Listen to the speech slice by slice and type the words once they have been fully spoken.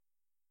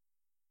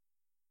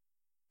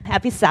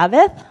Happy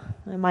Sabbath.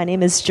 My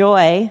name is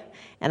Joy,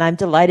 and I'm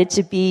delighted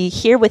to be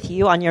here with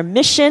you on your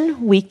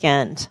mission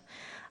weekend.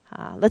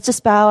 Let's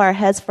just bow our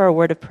heads for a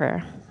word of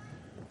prayer.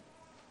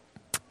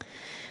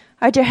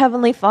 Our dear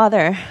Heavenly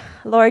Father,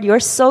 Lord, you're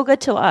so good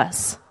to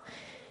us,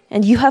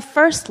 and you have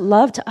first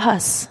loved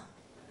us.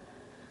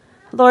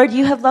 Lord,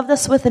 you have loved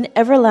us with an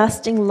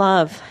everlasting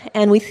love,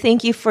 and we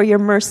thank you for your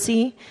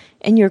mercy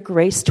and your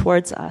grace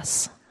towards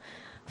us.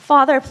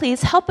 Father,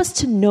 please help us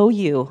to know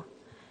you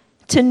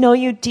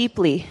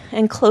deeply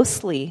and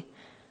closely.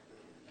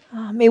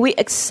 May we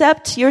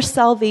accept your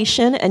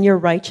salvation and your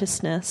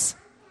righteousness.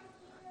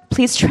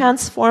 Please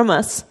transform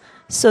us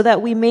so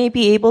that we may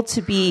be able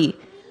to be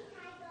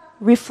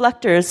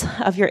reflectors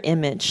of your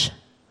image.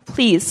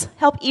 Please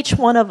help each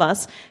one of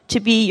us to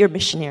be your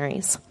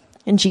missionaries.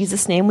 In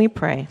Jesus' name we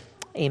pray.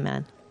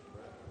 Amen.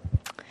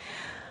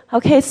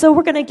 Okay, so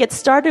we're going to get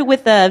started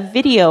with a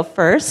video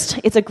first.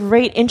 It's a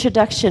great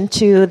introduction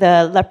to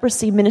the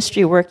leprosy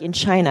ministry work in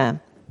China.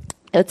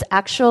 It's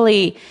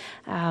actually,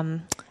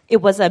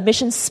 it was a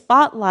mission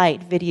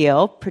spotlight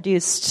video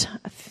produced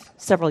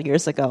several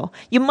years ago.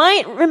 You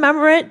might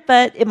remember it,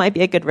 but it might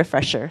be a good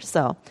refresher.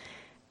 So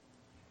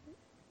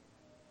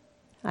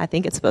I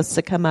think it's supposed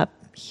to come up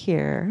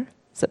here.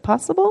 Is it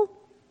possible?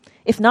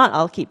 If not,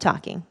 I'll keep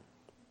talking.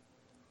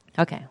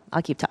 Okay,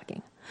 I'll keep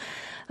talking.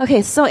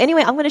 Okay, so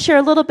anyway, I'm going to share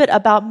a little bit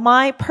about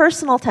my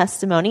personal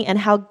testimony and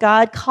how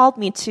God called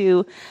me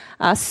to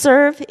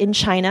serve in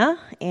China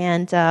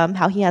and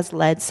how he has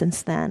led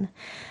since then.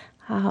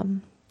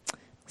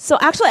 So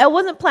actually, I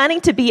wasn't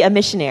planning to be a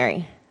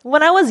missionary.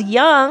 When I was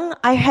young,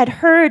 I had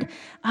heard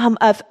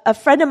of a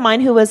friend of mine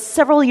who was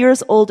several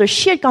years older.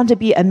 She had gone to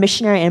be a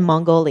missionary in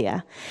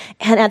Mongolia.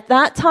 And at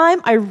that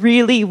time, I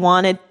really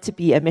wanted to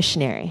be a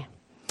missionary.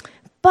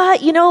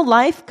 But, you know,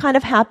 life kind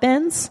of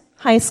happens.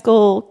 High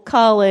school,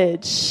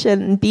 college,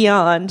 and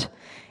beyond.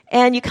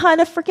 And you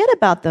kind of forget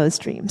about those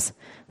dreams.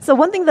 So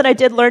one thing that I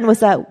did learn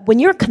was that when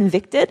you're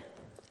convicted,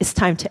 it's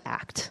time to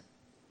act.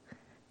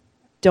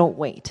 Don't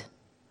wait.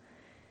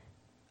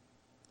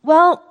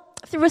 Well,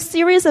 through a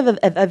series of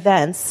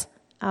events,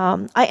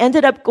 I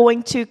ended up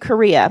going to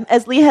Korea.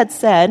 As Lee had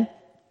said,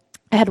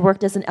 I had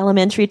worked as an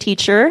elementary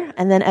teacher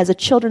and then as a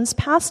children's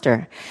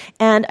pastor.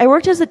 And I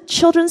worked as a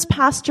children's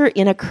pastor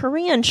in a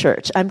Korean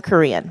church. I'm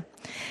Korean.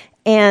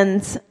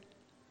 And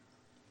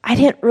I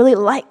didn't really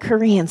like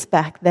Koreans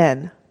back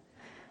then.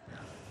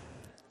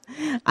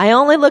 I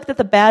only looked at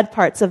the bad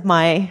parts of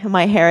my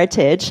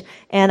heritage,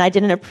 and I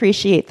didn't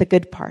appreciate the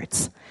good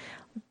parts.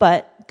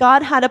 But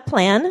God had a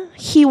plan.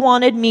 He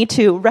wanted me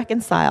to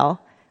reconcile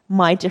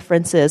my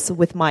differences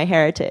with my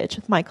heritage,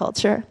 with my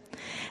culture.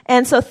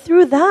 And so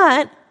through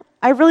that,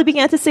 I really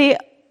began to say,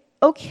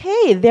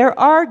 okay, there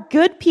are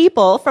good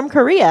people from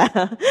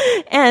Korea.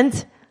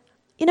 And,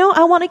 you know,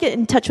 I want to get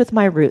in touch with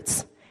my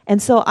roots. And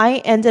so I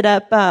ended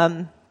up,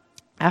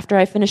 after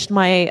I finished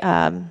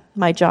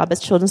my job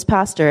as children's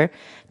pastor,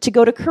 to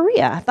go to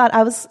Korea. I thought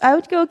I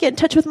would go get in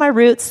touch with my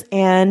roots,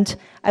 and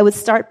I would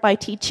start by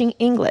teaching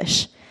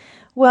English.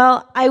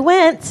 Well, I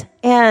went,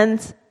 and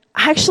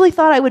I actually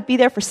thought I would be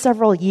there for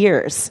several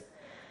years.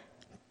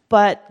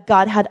 But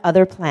God had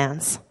other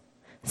plans.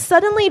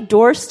 Suddenly,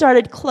 doors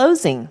started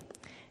closing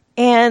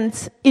and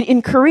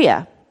in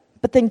Korea.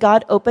 But then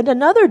God opened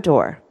another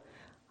door.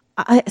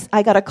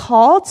 I got a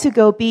call to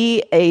go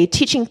be a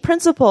teaching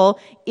principal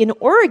in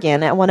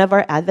Oregon at one of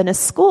our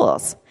Adventist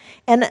schools.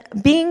 And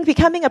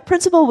becoming a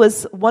principal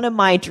was one of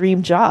my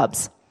dream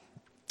jobs.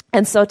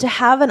 And so to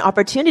have an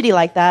opportunity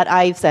like that,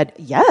 I said,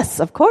 yes,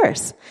 of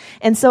course.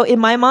 And so in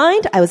my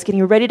mind, I was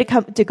getting ready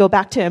to go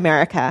back to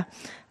America.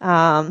 So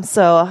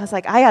I was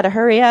like, I got to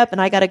hurry up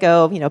and I got to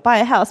go, buy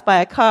a house, buy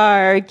a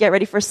car, get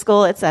ready for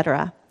school,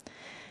 etc.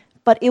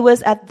 But it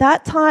was at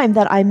that time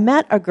that I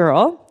met a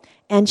girl,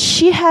 and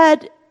she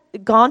had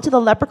gone to the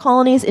leper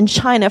colonies in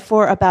China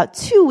for about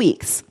 2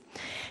 weeks.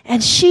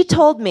 And she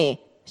told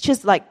me,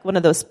 she's like one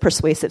of those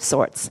persuasive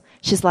sorts.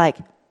 She's like,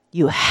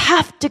 you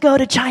have to go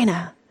to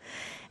China.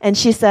 And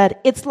she said,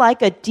 it's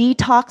like a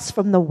detox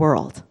from the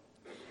world.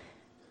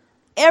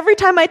 Every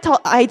time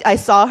I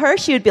saw her,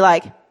 she would be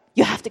like,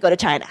 you have to go to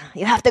China.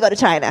 You have to go to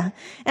China.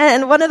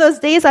 And one of those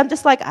days, I'm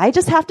just like, I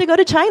just have to go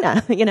to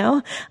China.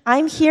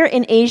 I'm here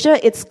in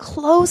Asia. It's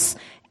close.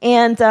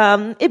 And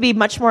it'd be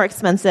much more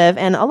expensive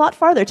and a lot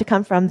farther to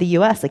come from the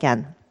U.S.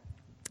 again.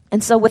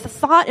 And so with a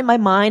thought in my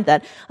mind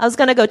that I was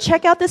going to go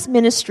check out this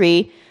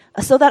ministry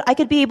so that I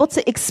could be able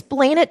to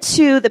explain it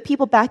to the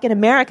people back in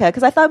America,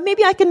 because I thought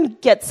maybe I can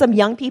get some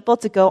young people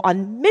to go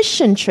on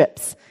mission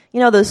trips,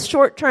 those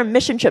short-term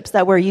mission trips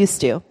that we're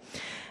used to.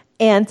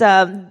 And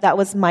that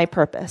was my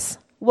purpose.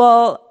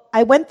 Well,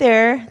 I went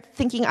there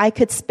thinking I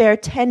could spare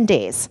 10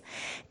 days.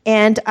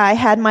 And I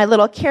had my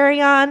little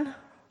carry-on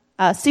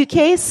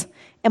suitcase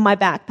and my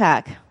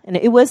backpack. And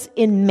it was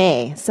in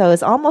May, so it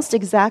was almost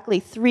exactly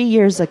 3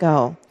 years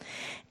ago.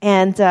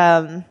 And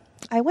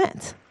I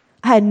went.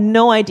 I had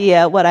no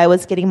idea what I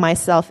was getting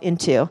myself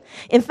into.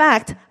 In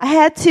fact, I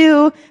had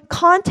to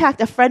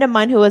contact a friend of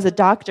mine who was a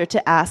doctor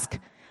to ask,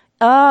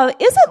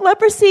 isn't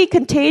leprosy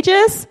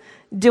contagious?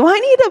 do I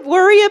need to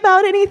worry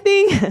about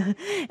anything?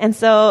 And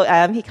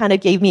so he kind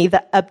of gave me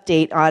the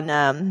update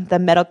on the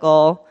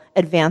medical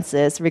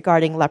advances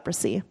regarding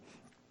leprosy.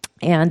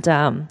 And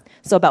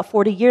so about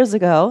 40 years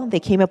ago,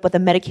 they came up with a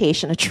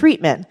medication, a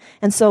treatment.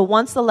 And so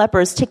once the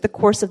lepers take the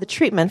course of the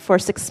treatment for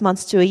 6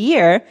 months to a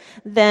year,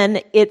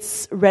 then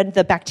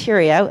the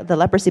bacteria, the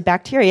leprosy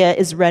bacteria,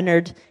 is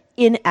rendered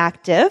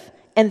inactive,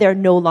 and they're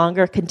no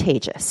longer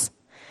contagious.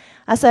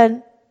 I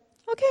said,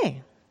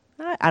 okay,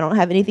 I don't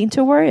have anything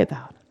to worry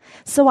about.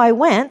 So I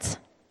went,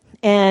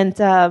 and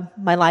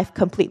my life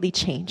completely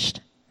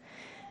changed.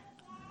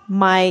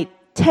 My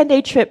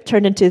 10-day trip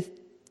turned into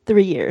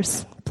 3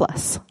 years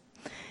plus.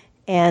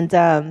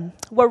 And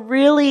what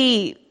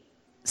really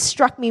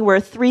struck me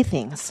were 3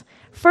 things.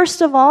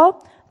 First of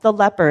all, the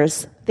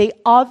lepers, they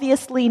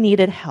obviously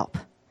needed help.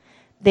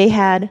 They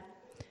had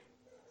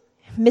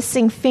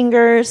missing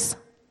fingers,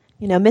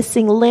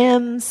 missing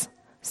limbs.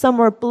 Some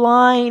were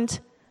blind.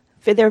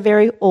 They're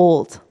very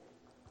old.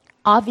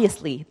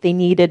 Obviously, they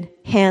needed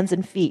hands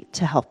and feet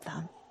to help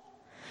them.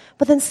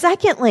 But then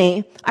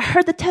secondly, I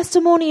heard the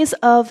testimonies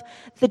of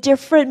the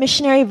different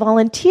missionary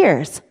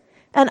volunteers,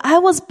 and I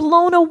was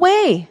blown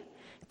away.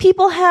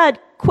 People had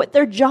quit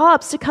their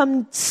jobs to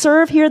come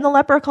serve here in the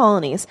leper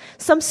colonies.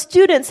 Some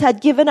students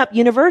had given up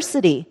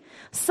university.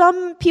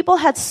 Some people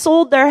had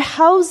sold their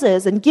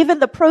houses and given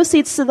the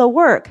proceeds to the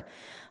work.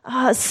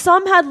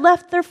 Some had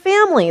left their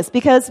families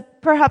because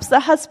perhaps the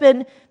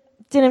husband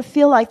didn't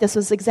feel like this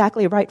was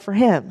exactly right for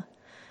him.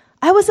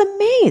 I was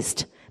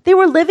amazed. They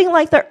were living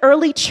like the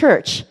early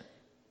church,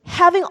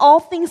 having all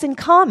things in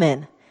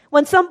common.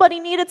 When somebody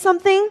needed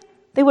something,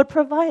 they would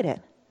provide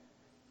it.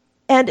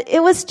 And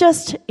it was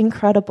just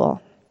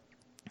incredible.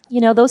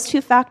 Those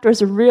 2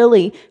 factors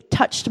really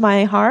touched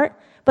my heart.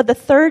 But the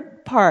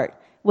third part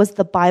was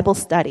the Bible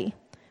study.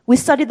 We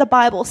studied the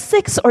Bible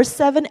 6 or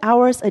 7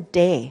 hours a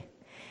day.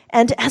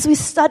 And as we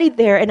studied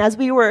there and as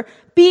we were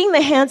being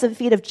the hands and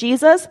feet of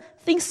Jesus,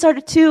 things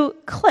started to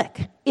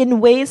click in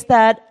ways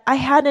that I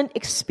hadn't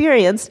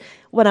experienced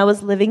when I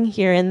was living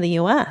here in the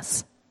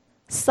U.S.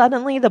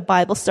 Suddenly, the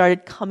Bible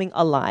started coming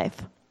alive.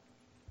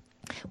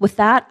 With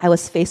that, I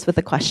was faced with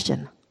a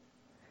question.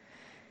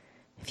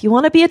 If you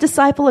want to be a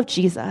disciple of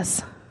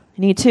Jesus,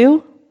 you need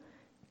to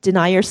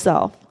deny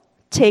yourself,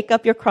 take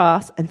up your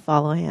cross, and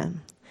follow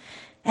him.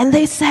 And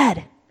they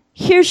said,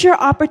 here's your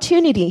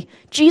opportunity.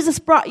 Jesus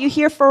brought you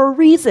here for a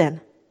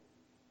reason.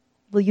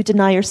 Will you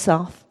deny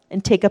yourself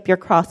and take up your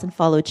cross and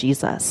follow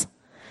Jesus?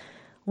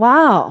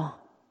 Wow.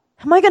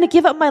 Am I going to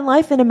give up my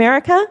life in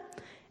America?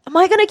 Am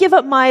I going to give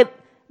up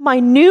my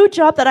new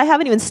job that I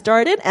haven't even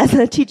started as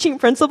a teaching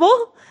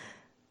principal?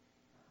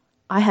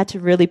 I had to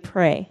really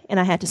pray, and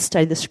I had to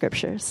study the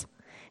scriptures.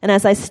 And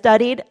as I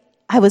studied,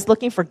 I was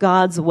looking for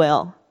God's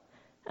will.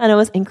 And it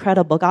was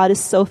incredible. God is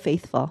so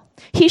faithful.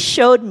 He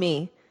showed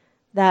me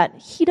that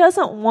he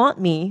doesn't want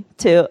me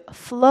to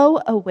flow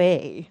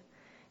away,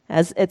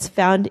 as it's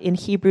found in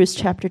Hebrews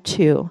chapter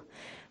 2.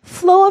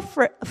 Flow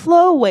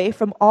away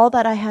from all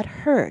that I had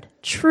heard,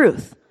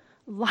 truth,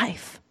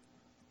 life.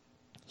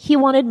 He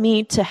wanted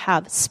me to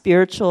have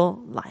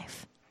spiritual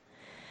life.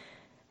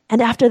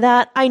 And after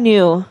that,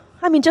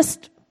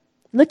 just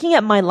looking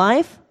at my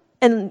life,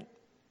 and,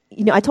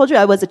 I told you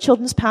I was a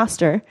children's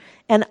pastor,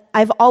 and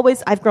I've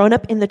grown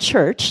up in the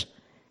church,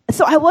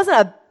 so I wasn't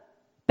a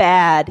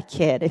bad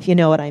kid, if you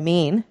know what I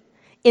mean.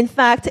 In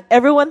fact,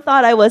 everyone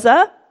thought I was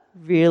a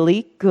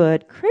really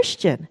good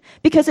Christian.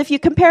 Because if you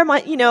compare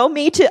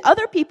me to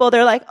other people,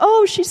 they're like,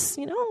 oh, she's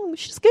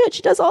good.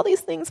 She does all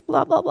these things,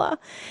 blah, blah, blah.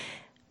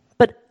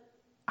 But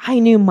I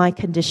knew my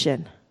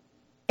condition.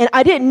 And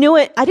I didn't know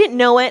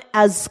it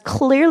as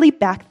clearly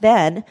back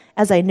then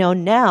as I know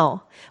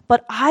now.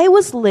 But I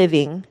was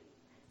living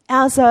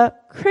as a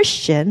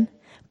Christian,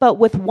 but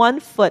with one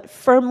foot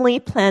firmly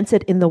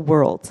planted in the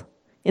world,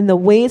 in the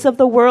ways of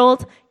the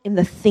world, in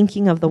the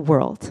thinking of the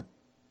world.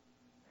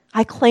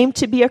 I claimed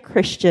to be a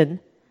Christian,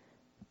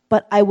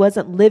 but I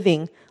wasn't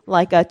living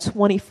like a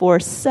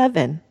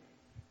 24/7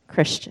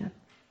 Christian.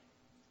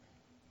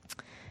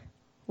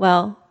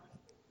 Well,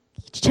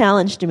 he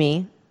challenged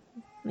me.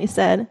 He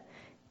said,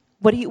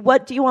 What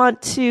do you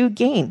want to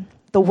gain?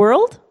 The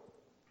world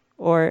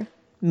or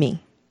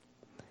me?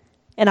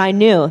 And I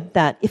knew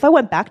that if I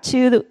went back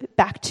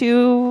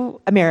to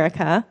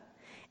America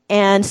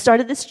and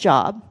started this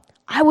job,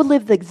 I would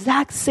live the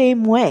exact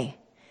same way,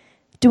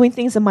 doing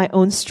things in my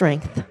own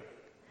strength.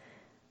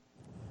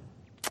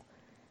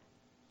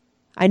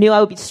 I knew I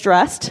would be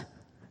stressed.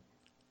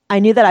 I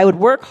knew that I would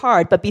work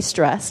hard but be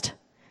stressed.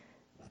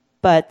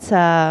 But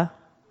I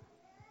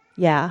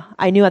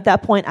knew at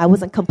that point I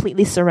wasn't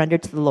completely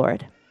surrendered to the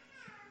Lord.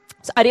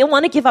 So I didn't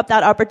want to give up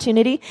that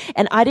opportunity,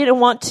 and I didn't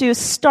want to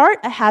start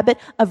a habit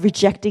of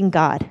rejecting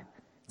God.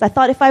 So I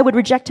thought if I would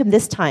reject him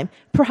this time,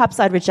 perhaps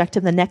I'd reject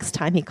him the next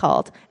time he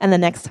called, and the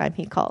next time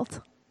he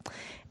called.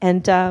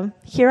 And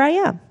here I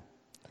am.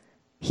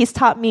 He's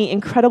taught me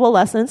incredible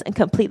lessons and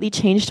completely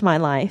changed my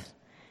life.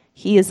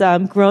 He has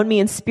grown me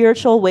in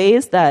spiritual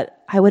ways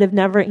that I would have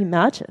never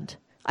imagined.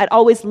 I'd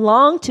always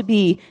longed to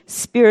be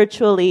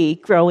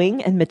spiritually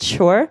growing and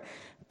mature,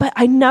 but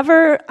I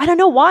don't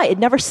know why, it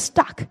never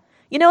stuck.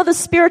 You know, the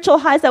spiritual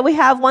highs that we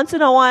have once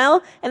in a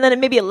while, and then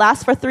maybe it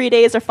lasts for 3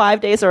 days or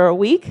 5 days or a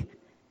week.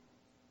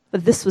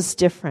 But this was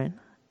different,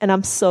 and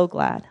I'm so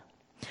glad.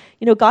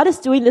 You know, God is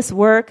doing this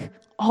work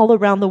all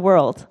around the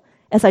world.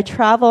 As I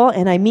travel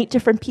and I meet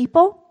different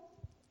people,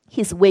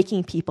 He's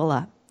waking people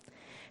up.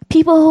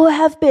 People who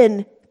have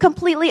been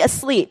completely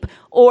asleep,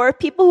 or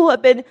people who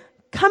have been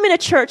coming to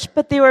church,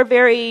 but they were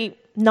very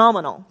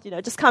nominal, you know,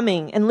 just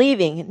coming and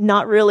leaving,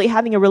 not really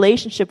having a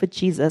relationship with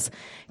Jesus.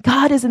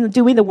 God is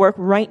doing the work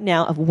right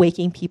now of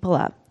waking people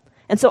up.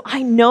 And so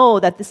I know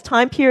that this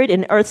time period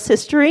in Earth's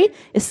history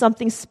is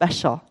something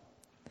special.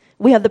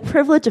 We have the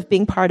privilege of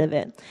being part of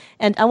it.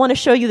 And I want to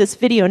show you this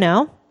video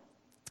now,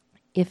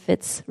 if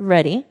it's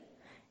ready.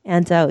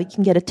 And you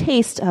can get a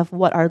taste of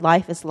what our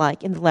life is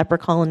like in the leper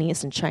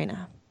colonies in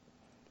China.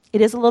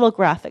 It is a little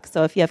graphic,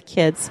 so if you have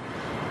kids,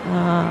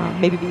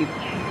 maybe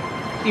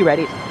be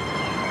ready.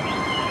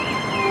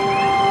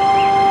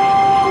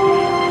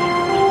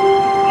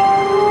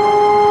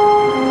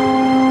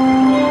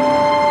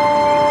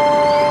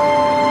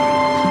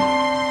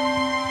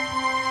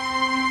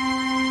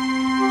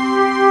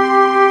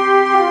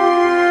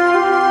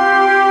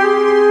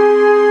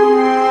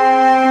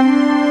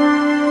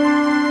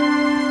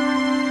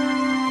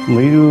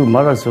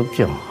 말할 수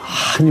없죠.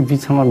 아주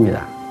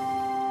비참합니다.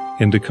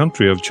 In the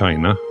country of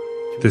China,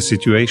 the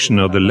situation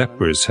of the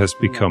lepers has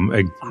become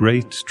a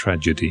great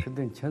tragedy.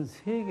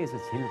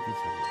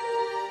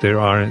 There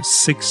are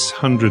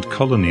 600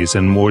 colonies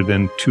and more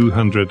than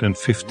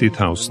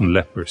 250,000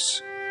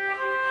 lepers.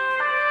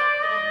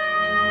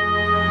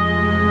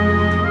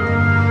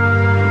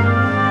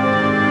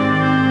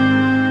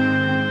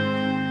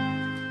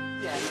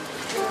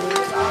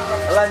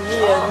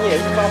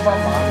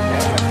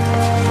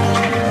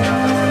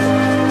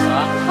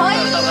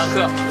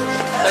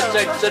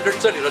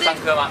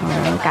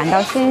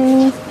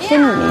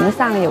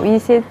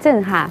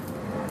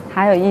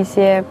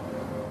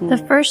 The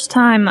first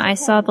time I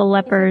saw the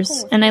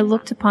lepers and I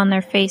looked upon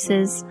their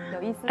faces,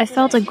 I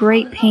felt a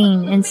great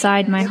pain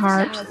inside my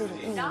heart.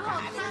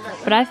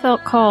 But I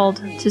felt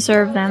called to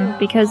serve them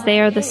because they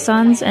are the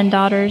sons and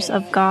daughters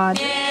of God.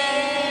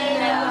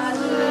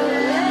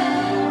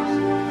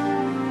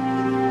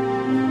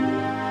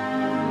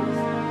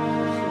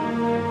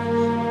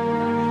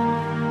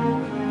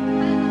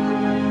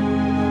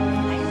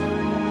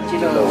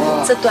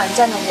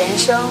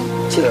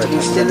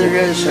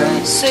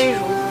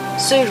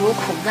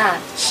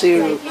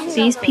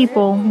 These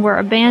people were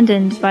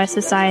abandoned by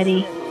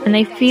society, and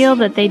they feel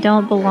that they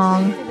don't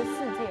belong.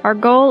 Our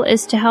goal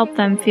is to help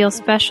them feel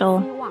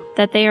special,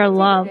 that they are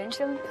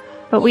loved.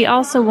 But we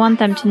also want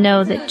them to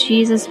know that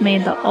Jesus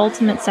made the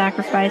ultimate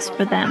sacrifice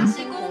for them,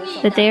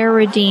 that they are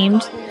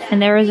redeemed,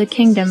 and there is a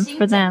kingdom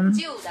for them.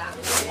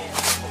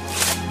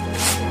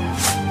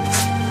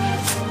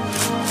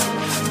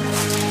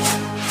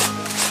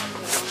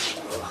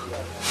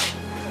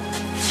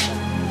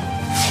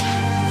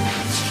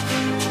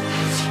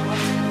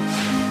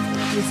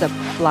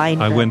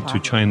 I went to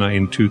China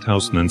in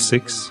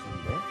 2006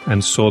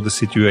 and saw the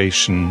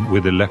situation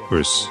with the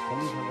lepers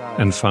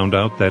and found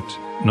out that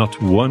not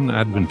one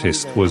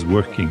Adventist was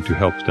working to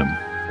help them.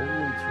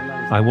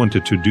 I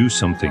wanted to do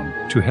something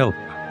to help.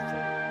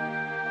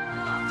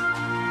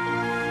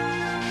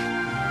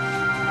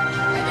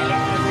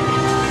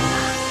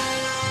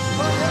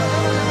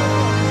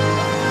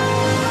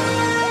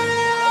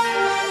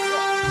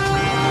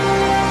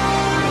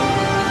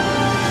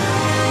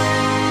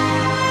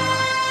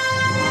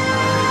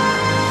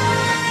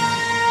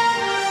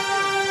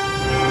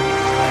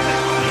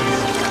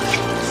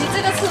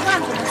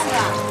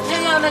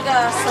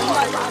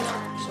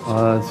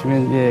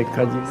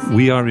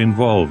 We are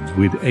involved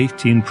with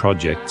 18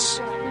 projects,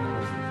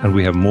 and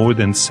we have more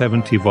than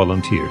 70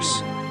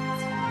 volunteers.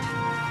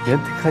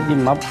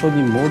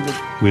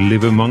 We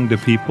live among the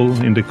people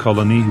in the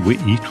colony, we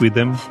eat with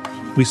them,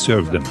 we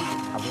serve them.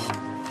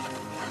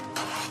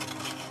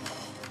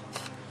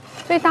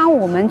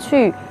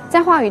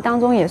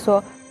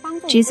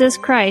 Jesus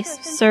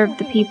Christ served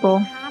the people.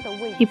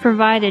 He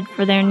provided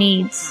for their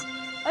needs.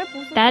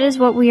 That is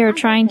what we are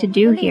trying to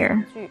do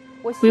here.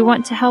 We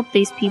want to help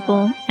these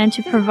people and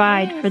to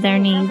provide for their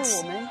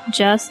needs,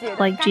 just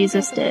like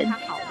Jesus did.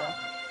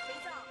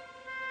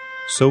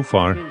 So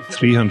far,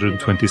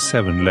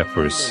 327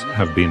 lepers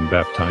have been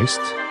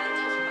baptized.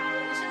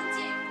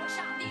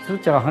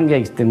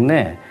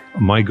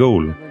 My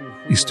goal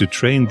is to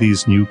train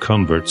these new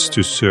converts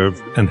to serve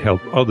and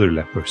help other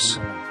lepers.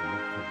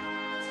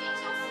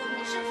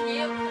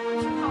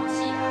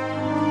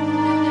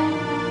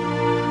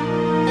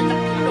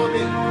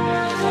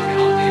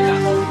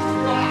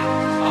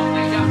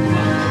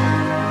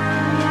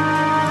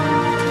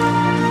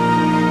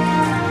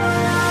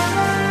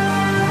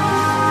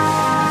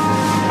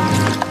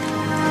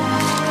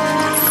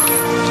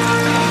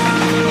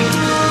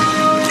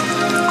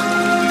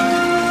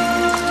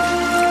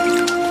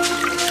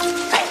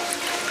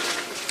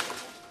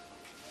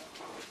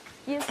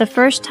 The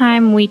first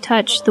time we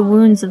touch the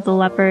wounds of the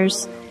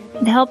lepers,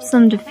 it helps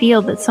them to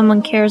feel that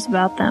someone cares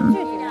about them.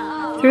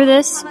 Through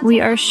this,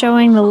 we are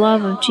showing the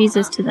love of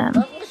Jesus to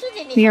them.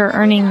 We are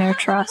earning their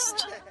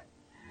trust.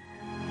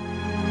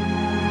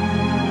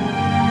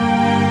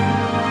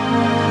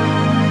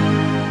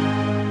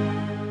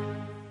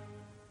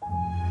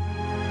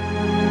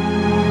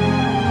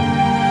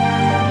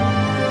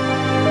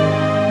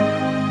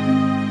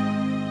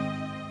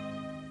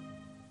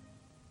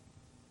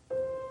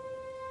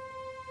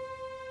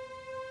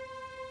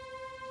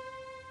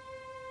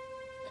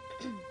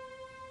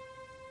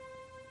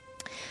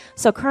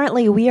 So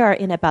currently we are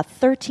in about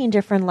 13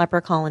 different leper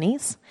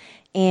colonies,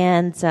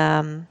 and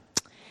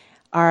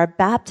our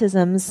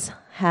baptisms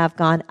have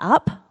gone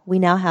up. We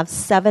now have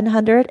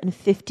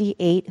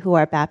 758 who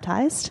are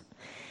baptized,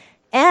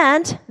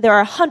 and there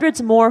are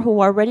hundreds more who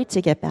are ready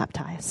to get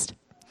baptized.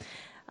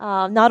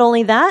 Not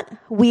only that,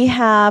 we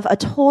have a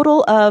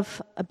total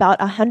of about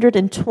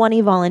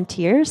 120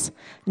 volunteers,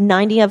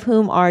 90 of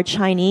whom are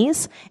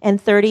Chinese, and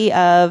 30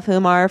 of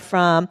whom are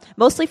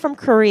mostly from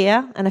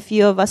Korea, and a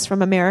few of us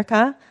from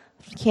America,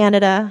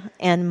 Canada,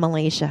 and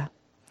Malaysia.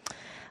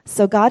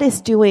 So God is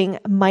doing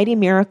mighty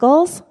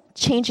miracles,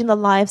 changing the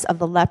lives of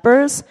the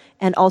lepers,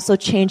 and also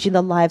changing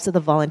the lives of the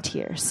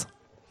volunteers.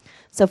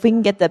 So if we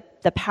can get the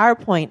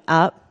PowerPoint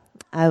up,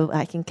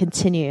 I can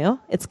continue.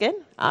 It's good?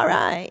 All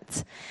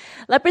right.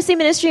 Leprosy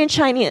ministry in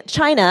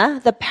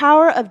China, the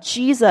power of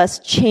Jesus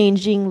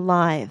changing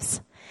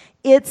lives.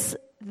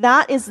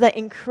 That is the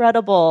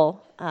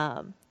incredible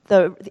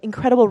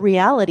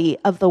reality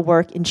of the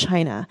work in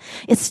China.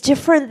 It's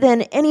different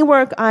than any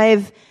work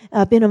I've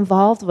been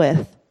involved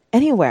with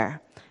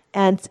anywhere.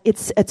 And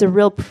it's a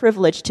real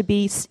privilege to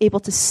be able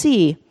to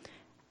see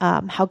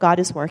how God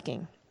is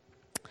working.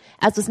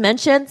 As was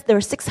mentioned, there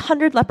are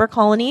 600 leper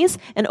colonies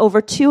and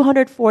over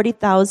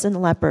 240,000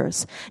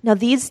 lepers. Now,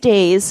 these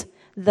days,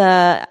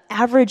 the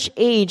average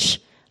age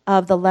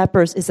of the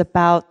lepers is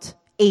about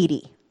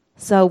 80.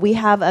 So we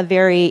have a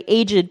very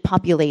aged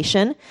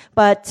population,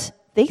 but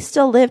they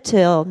still live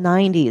till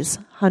 90s,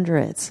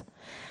 hundreds.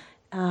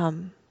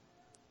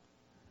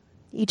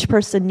 Each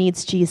person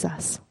needs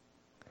Jesus.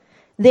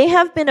 They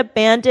have been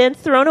abandoned,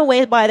 thrown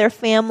away by their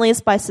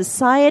families, by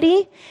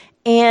society,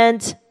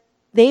 and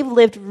they've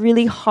lived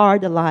really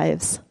hard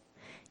lives.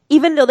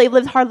 Even though they've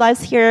lived hard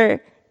lives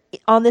here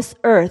on this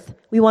earth,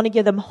 we want to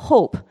give them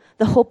hope,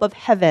 the hope of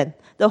heaven,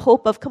 the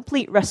hope of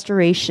complete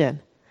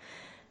restoration.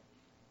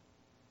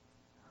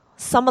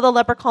 Some of the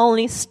leper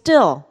colonies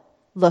still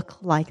look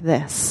like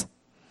this.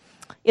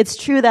 It's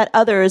true that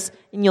others,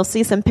 and you'll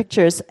see some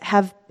pictures,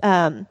 have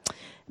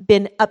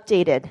been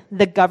updated.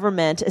 The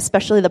government,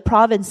 especially the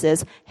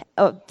provinces,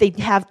 they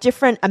have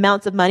different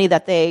amounts of money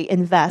that they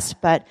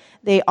invest, but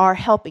they are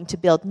helping to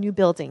build new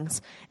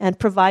buildings and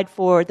provide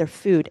for their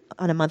food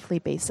on a monthly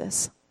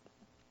basis.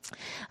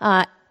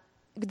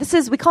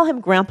 We call him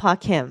Grandpa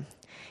Kim.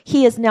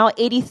 He is now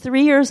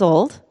 83 years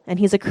old, and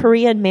he's a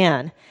Korean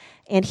man.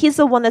 And he's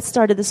the one that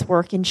started this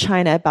work in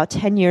China about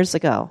 10 years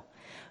ago.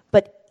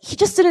 But he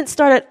just didn't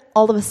start it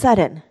all of a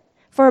sudden.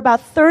 For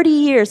about 30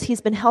 years, he's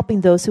been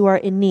helping those who are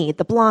in need,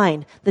 the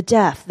blind, the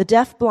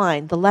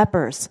deaf-blind, the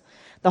lepers,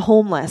 the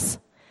homeless.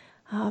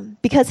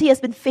 Because he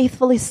has been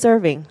faithfully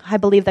serving, I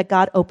believe that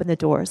God opened the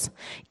doors.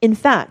 In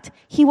fact,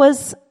 he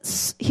was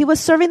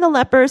serving the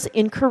lepers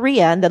in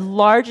Korea in the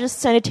largest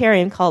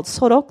sanitarium called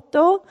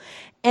Sorokdo,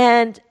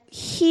 and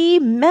he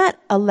met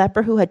a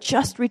leper who had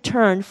just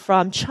returned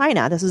from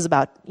China. This was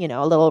about, a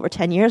little over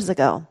 10 years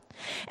ago.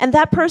 And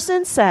that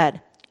person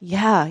said,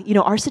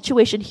 our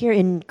situation here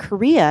in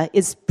Korea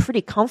is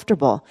pretty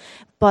comfortable,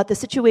 but the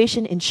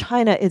situation in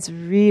China is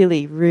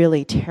really,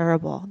 really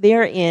terrible.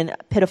 They're in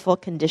a pitiful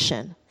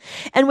condition.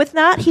 And with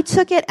that, he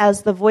took it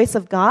as the voice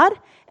of God,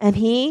 and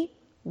he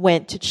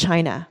went to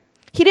China.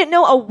 He didn't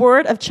know a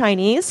word of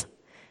Chinese,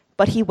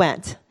 but he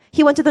went.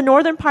 He went to the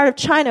northern part of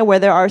China where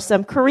there are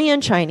some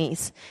Korean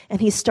Chinese, and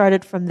he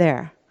started from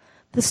there.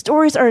 The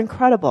stories are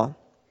incredible.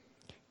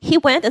 He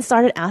went and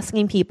started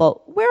asking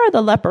people, where are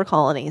the leper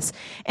colonies?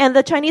 And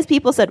the Chinese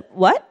people said,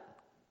 what?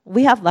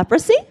 We have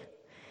leprosy?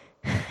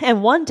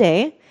 And one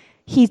day,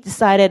 he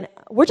decided,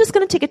 we're just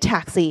going to take a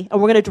taxi,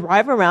 and we're going to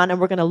drive around, and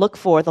we're going to look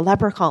for the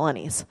leper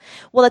colonies.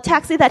 Well, the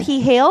taxi that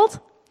he hailed,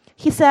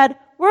 he said,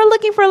 we're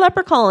looking for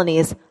leper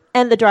colonies.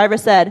 And the driver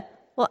said,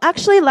 well,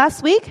 actually,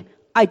 last week,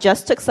 I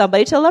just took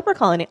somebody to a leper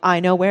colony. I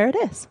know where it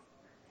is.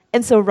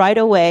 And so right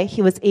away,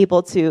 he was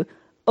able to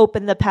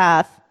open the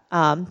path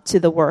to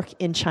the work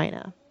in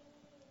China.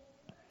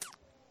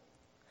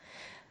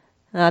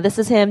 This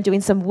is him doing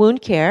some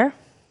wound care.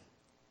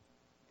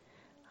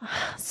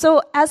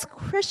 So as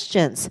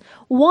Christians,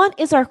 what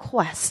is our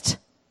quest?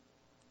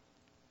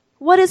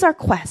 What is our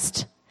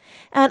quest?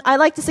 And I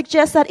like to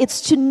suggest that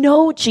it's to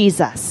know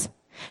Jesus,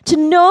 to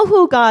know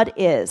who God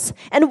is.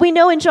 And we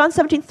know in John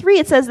 17:3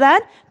 it says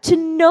that to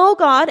know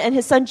God and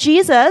his son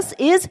Jesus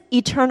is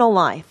eternal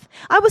life.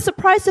 I was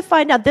surprised to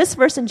find out this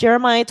verse in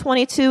Jeremiah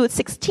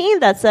 22:16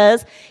 that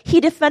says,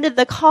 he defended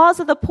the cause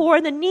of the poor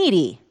and the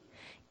needy.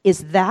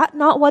 Is that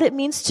not what it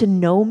means to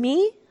know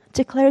me?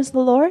 declares the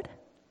Lord.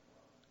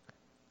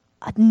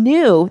 A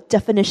new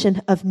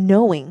definition of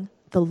knowing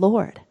the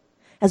Lord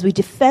as we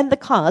defend the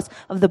cause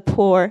of the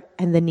poor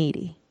and the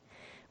needy.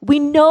 We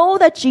know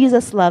that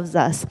Jesus loves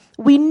us.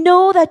 We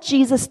know that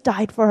Jesus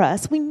died for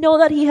us. We know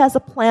that he has a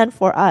plan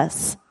for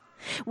us.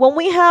 When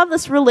we have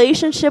this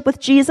relationship with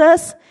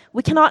Jesus,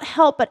 we cannot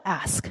help but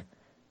ask,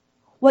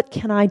 what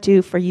can I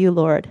do for you,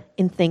 Lord,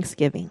 in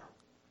thanksgiving?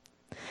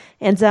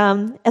 And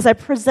as I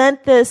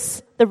present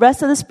the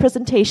rest of this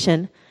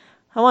presentation,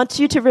 I want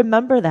you to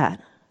remember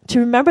that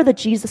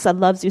Jesus that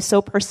loves you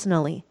so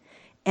personally,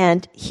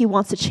 and he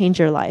wants to change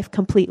your life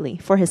completely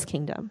for his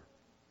kingdom.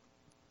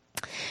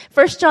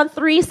 1 John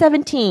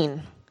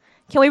 3:17.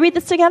 Can we read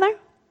this together?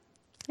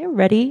 Are you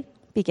ready?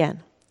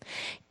 Begin.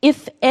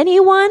 If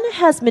anyone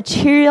has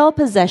material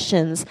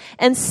possessions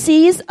and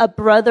sees a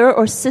brother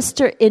or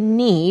sister in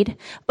need,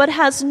 but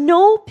has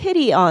no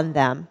pity on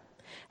them,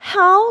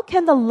 how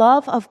can the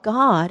love of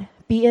God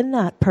be in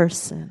that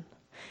person?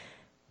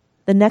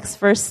 The next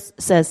verse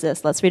says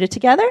this. Let's read it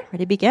together.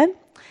 Ready? Begin.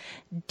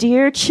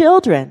 Dear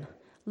children,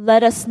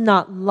 let us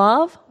not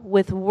love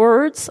with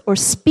words or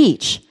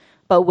speech,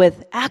 but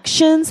with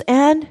actions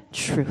and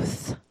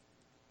truth.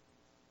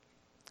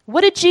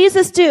 What did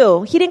Jesus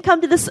do? He didn't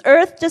come to this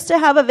earth just to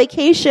have a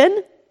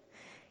vacation.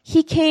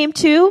 He came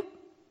to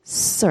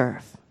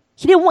serve.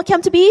 He didn't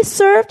come to be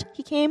served.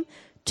 He came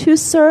to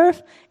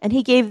serve, and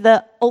he gave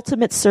the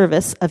ultimate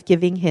service of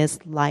giving his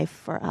life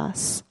for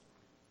us.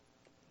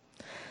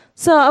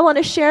 So I want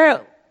to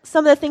share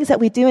some of the things that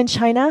we do in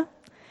China.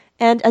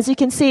 And as you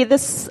can see,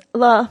 this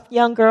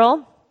young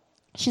girl,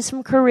 she's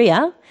from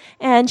Korea,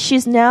 and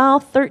she's now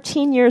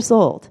 13 years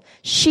old.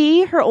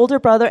 She, her older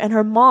brother, and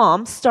her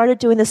mom started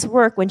doing this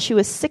work when she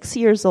was 6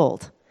 years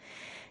old.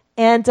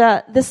 And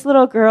this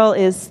little girl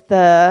is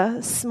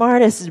the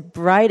smartest,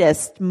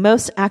 brightest,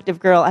 most active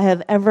girl I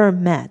have ever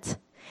met.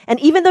 And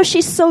even though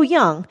she's so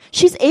young,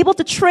 she's able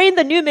to train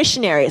the new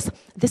missionaries.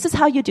 This is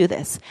how you do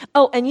this.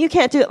 Oh, and you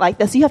can't do it like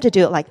this. You have to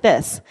do it like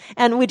this.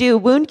 And we do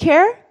wound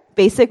care,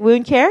 basic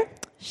wound care.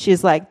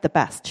 She's like the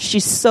best.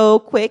 She's so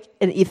quick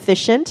and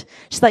efficient.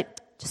 She's like,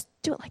 just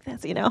do it like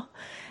this, you know?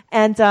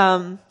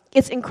 And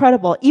it's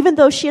incredible. Even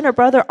though she and her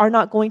brother are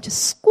not going to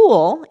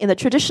school in the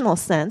traditional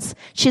sense,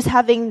 she's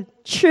having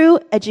true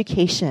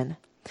education.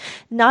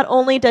 Not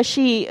only is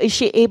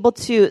she able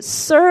to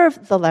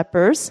serve the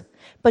lepers,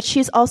 but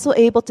she's also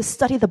able to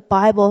study the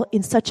Bible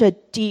in such a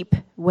deep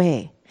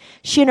way.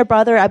 She and her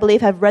brother, I believe,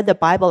 have read the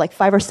Bible like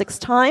 5 or 6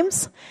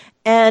 times,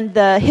 and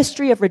the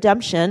history of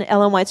redemption,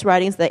 Ellen White's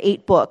writings, the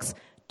 8 books,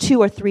 2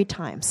 or 3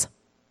 times.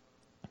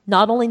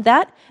 Not only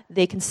that,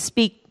 they can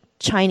speak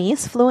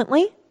Chinese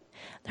fluently.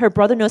 Her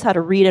brother knows how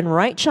to read and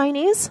write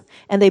Chinese,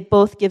 and they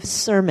both give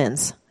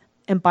sermons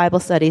and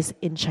Bible studies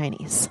in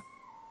Chinese.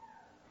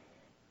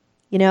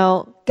 You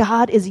know,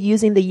 God is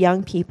using the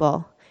young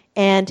people,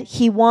 and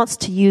he wants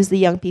to use the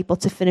young people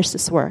to finish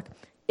this work.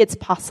 It's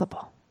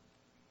possible.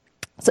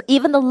 So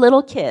even the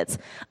little kids,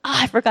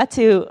 I forgot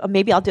to,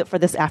 maybe I'll do it for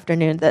this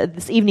afternoon,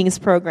 this evening's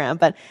program,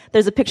 but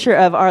there's a picture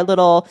of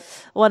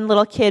one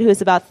little kid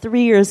who's about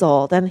 3 years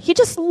old, and he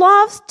just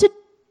loves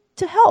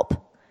to help.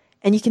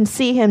 And you can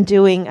see him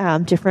doing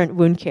different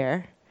wound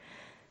care.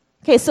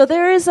 Okay, so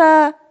there is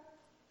a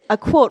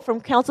quote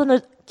from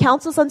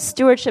Councils on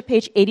Stewardship,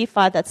 page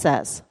 85, that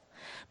says,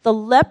 the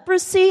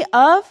leprosy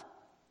of,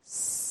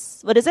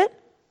 what is it?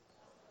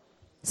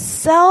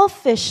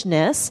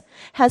 Selfishness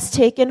has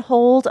taken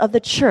hold of the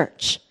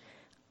church.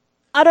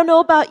 I don't know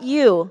about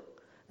you,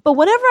 but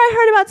whenever I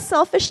heard about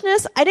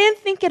selfishness, I didn't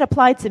think it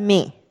applied to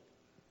me.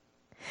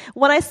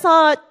 When I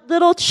saw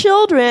little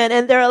children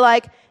and they're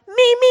like,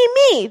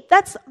 me,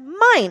 that's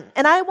mine,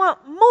 and I want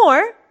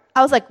more,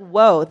 I was like,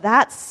 whoa,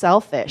 that's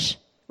selfish,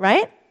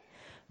 right?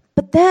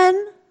 But then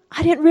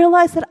I didn't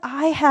realize that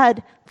I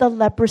had the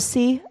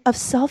leprosy of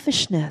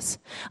selfishness,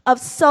 of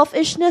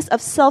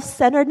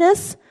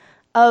self-centeredness,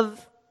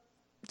 of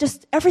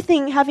just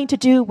everything having to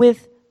do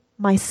with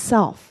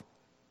myself.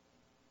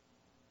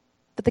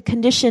 But the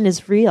condition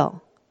is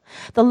real.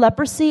 The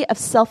leprosy of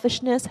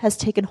selfishness has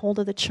taken hold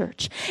of the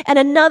church. And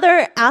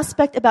another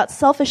aspect about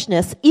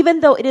selfishness,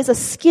 even though it is a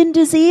skin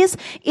disease,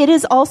 it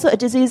is also a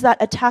disease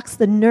that attacks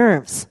the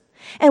nerves.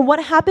 And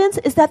what happens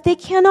is that they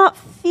cannot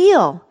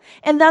feel.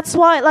 And that's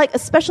why,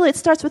 especially it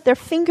starts with their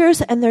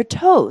fingers and their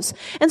toes.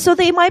 And so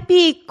they might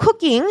be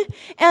cooking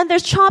and they're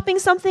chopping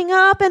something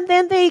up and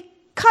then they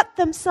cut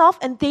themselves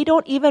and they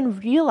don't even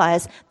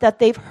realize that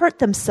they've hurt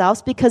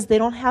themselves because they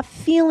don't have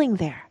feeling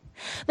there.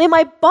 They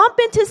might bump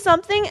into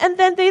something and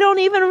then they don't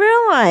even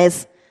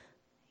realize,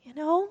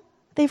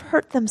 they've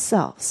hurt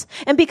themselves.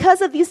 And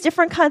because of these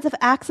different kinds of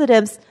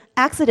accidents,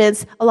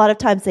 a lot of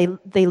times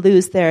they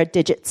lose their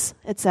digits,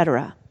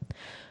 etc.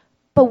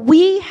 But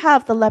we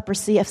have the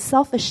leprosy of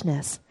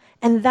selfishness,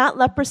 and that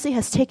leprosy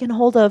has taken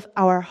hold of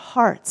our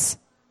hearts.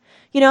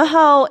 You know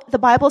how the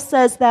Bible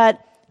says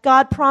that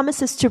God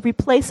promises to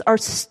replace our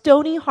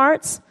stony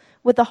hearts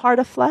with a heart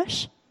of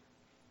flesh?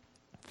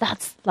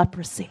 That's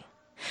leprosy.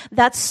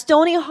 That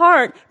stony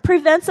heart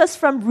prevents us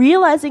from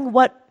realizing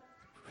what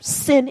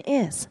sin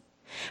is.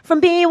 from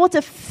being able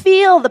to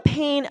feel the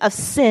pain of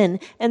sin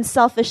and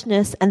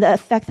selfishness and the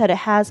effect that it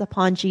has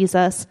upon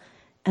Jesus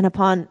and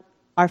upon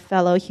our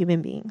fellow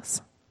human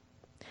beings.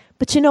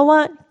 But you know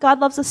what? God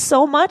loves us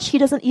so much, He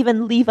doesn't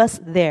even leave us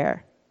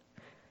there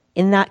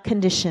in that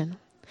condition.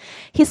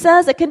 He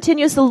says, it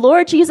continues, the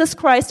Lord Jesus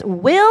Christ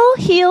will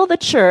heal the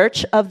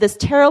church of this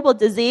terrible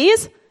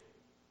disease.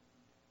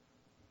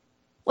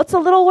 What's the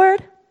little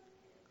word?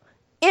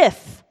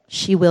 If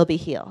she will be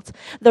healed.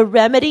 The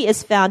remedy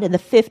is found in the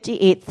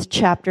 58th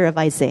chapter of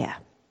Isaiah.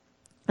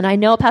 And I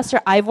know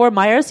Pastor Ivor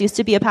Myers used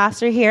to be a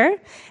pastor here,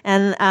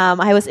 and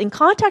I was in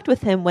contact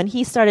with him when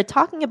he started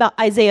talking about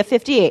Isaiah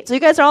 58. So you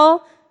guys are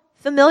all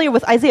familiar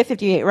with Isaiah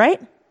 58, right?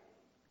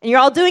 And you're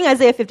all doing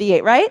Isaiah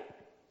 58, right?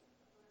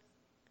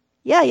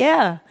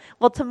 Yeah.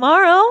 Well,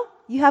 tomorrow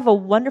you have a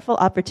wonderful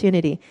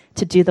opportunity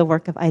to do the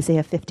work of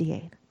Isaiah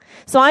 58.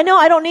 So I know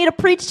I don't need to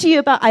preach to you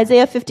about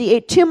Isaiah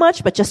 58 too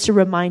much, but just to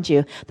remind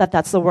you that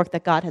that's the work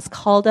that God has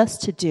called us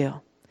to do.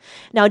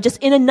 Now,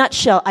 just in a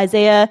nutshell,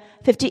 Isaiah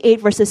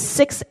 58 verses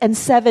 6 and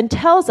 7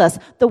 tells us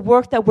the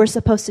work that we're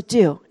supposed to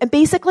do. And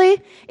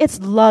basically, it's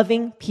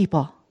loving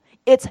people.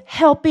 It's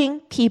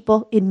helping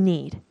people in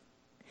need.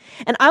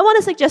 And I want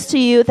to suggest to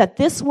you that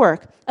this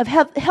work of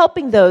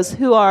helping those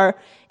who are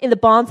in the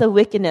bonds of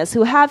wickedness,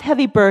 who have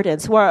heavy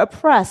burdens, who are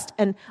oppressed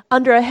and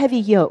under a heavy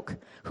yoke,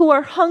 who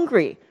are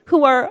hungry,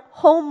 who are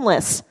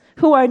homeless,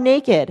 who are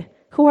naked,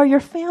 who are your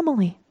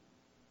family,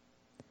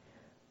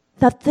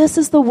 that this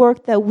is the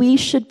work that we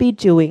should be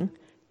doing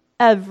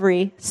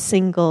every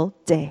single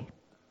day.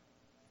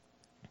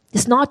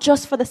 It's not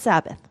just for the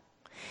Sabbath.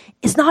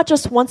 It's not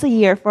just once a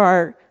year for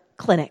our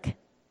clinic.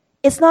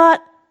 It's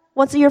not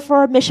once a year for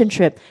our mission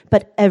trip,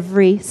 but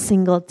every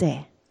single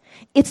day.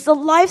 It's the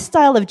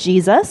lifestyle of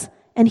Jesus,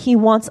 and He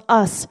wants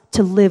us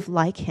to live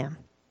like Him.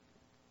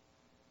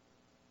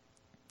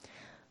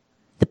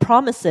 The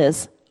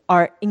promises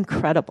are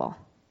incredible.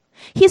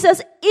 He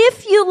says,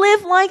 if you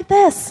live like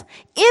this,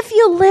 if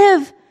you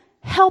live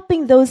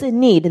helping those in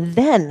need,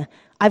 then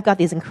I've got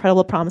these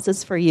incredible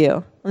promises for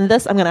you. And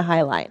this I'm going to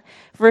highlight.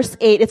 Verse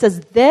 8, it says,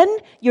 then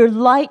your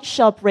light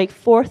shall break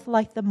forth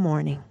like the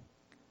morning.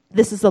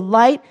 This is the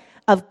light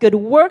of good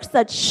works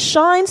that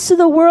shines to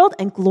the world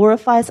and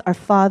glorifies our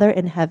Father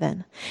in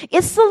heaven.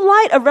 It's the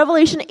light of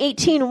Revelation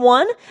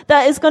 18:1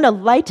 that is going to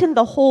lighten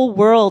the whole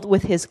world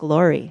with His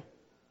glory.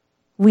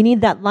 We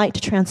need that light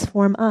to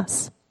transform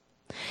us.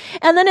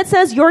 And then it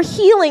says, your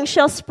healing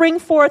shall spring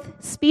forth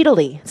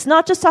speedily. It's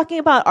not just talking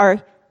about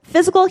our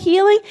physical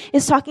healing,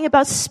 it's talking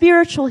about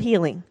spiritual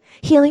healing.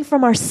 Healing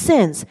from our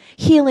sins,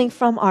 healing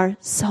from our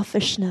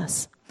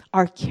selfishness,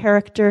 our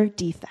character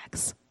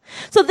defects.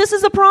 So this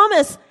is a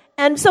promise.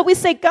 And so we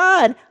say,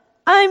 God,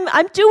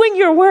 I'm doing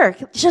your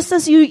work just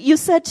as you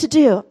said to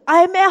do.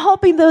 I'm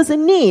helping those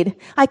in need.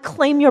 I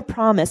claim your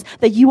promise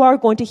that you are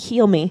going to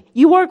heal me.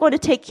 You are going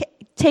to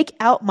take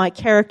out my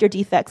character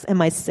defects and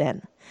my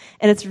sin.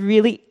 And it's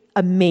really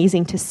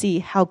amazing to see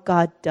how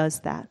God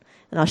does that.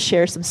 And I'll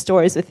share some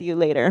stories with you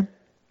later.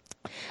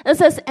 And it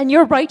says, and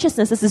your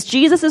righteousness, this is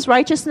Jesus'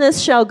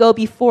 righteousness, shall go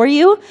before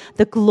you.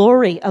 The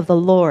glory of the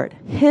Lord,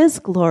 His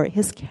glory,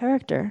 His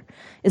character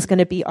is going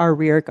to be our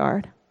rear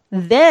guard.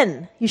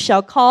 Then you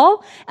shall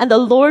call, and the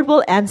Lord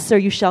will answer.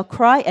 You shall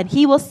cry, and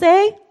He will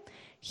say,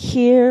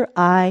 here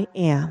I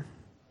am.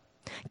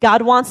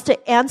 God wants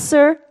to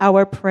answer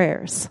our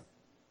prayers.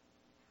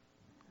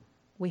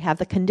 We have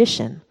the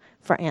condition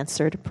for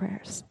answered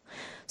prayers.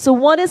 So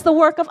what is the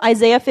work of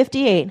Isaiah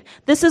 58?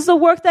 This is the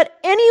work that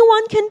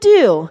anyone can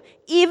do,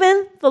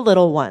 even the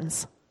little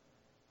ones.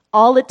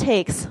 All it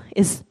takes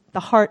is the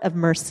heart of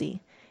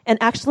mercy. And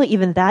actually,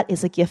 even that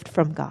is a gift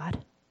from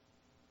God.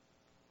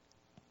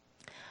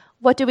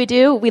 What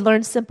do? We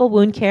learn simple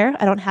wound care.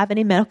 I don't have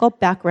any medical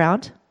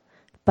background,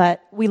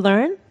 but we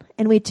learn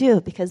and we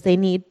do because they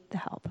need the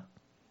help.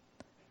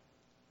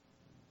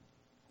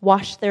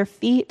 Wash their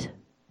feet.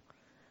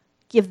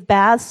 Give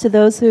baths to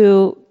those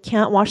who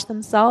can't wash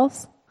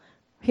themselves.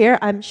 Here,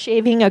 I'm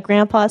shaving a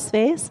grandpa's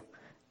face.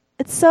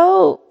 It's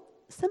so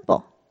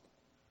simple.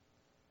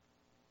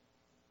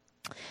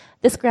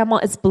 This grandma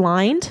is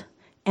blind,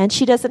 and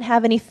she doesn't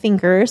have any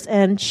fingers,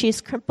 and she's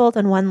crippled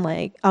on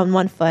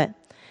one foot.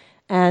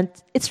 And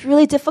it's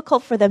really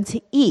difficult for them to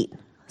eat.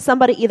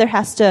 Somebody either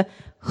has to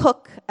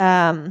hook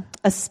a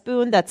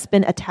spoon that's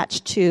been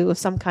attached to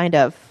some kind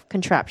of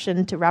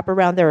contraption to wrap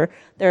around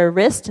their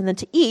wrist and then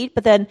to eat,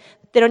 but then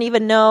they don't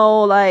even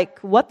know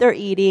what they're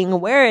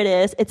eating, where it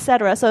is,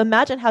 etc. So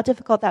imagine how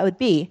difficult that would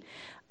be.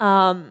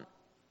 So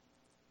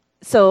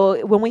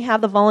when we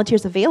have the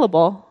volunteers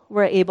available,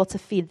 we're able to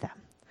feed them.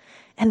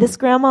 And this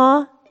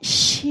grandma,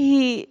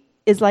 she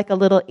is like a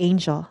little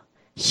angel.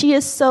 She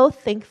is so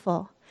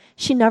thankful.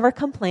 She never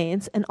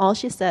complains, and all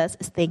she says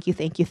is thank you,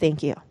 thank you,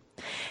 thank you.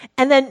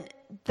 And then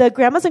the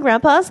grandmas and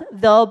grandpas,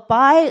 they'll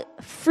buy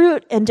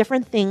fruit and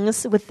different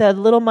things with the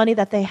little money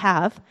that they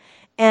have.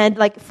 And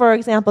for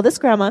example, this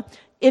grandma,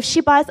 if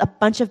she buys a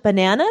bunch of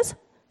bananas,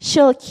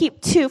 she'll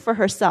keep 2 for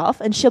herself,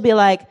 and she'll be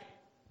like,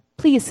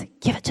 please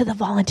give it to the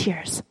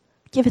volunteers.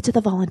 Give it to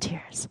the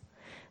volunteers.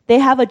 They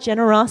have a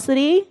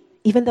generosity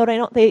even though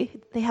they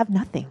have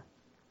nothing.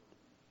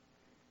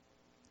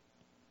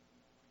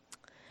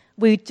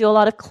 We do a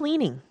lot of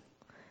cleaning.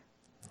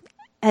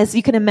 As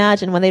you can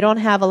imagine, when they don't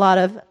have a lot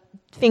of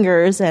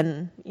fingers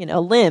and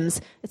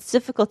limbs, it's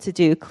difficult to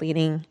do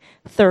cleaning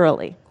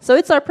thoroughly. So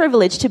it's our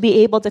privilege to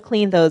be able to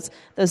clean those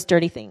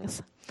dirty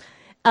things.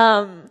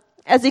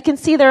 As you can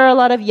see, there are a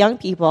lot of young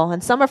people,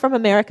 and some are from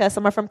America,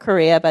 some are from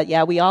Korea, but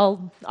yeah, we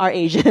all are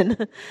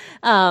Asian.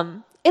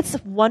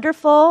 It's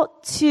wonderful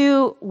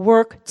to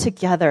work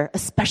together,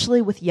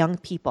 especially with young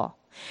people.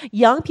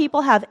 Young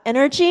people have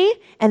energy,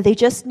 and they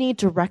just need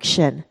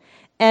direction.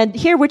 And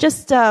here we're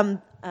just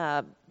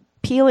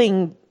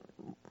peeling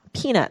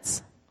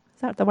peanuts.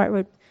 Is that the right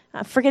word?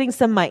 I'm forgetting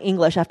some of my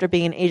English after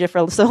being in Asia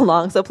for so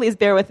long, so please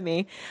bear with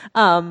me.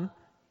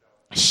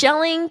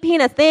 Shelling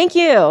peanuts, thank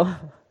you.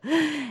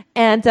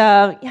 And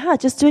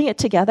just doing it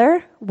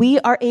together, we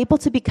are able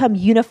to become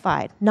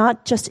unified,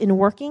 not just in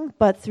working,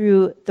 but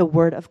through the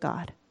Word of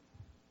God.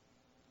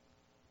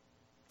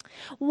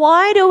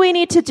 Why do we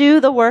need to do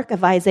the work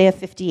of Isaiah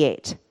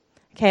 58?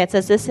 Okay, it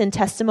says this in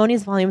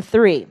Testimonies, Volume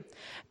 3.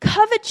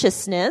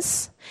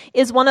 Covetousness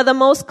is one of the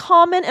most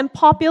common and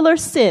popular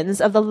sins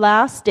of the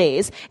last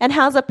days and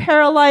has a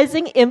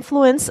paralyzing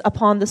influence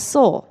upon the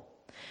soul.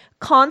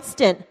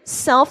 Constant,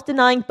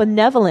 self-denying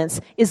benevolence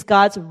is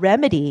God's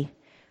remedy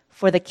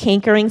for the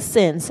cankering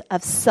sins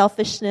of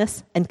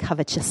selfishness and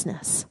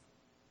covetousness.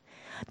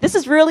 This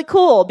is really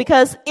cool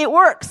because it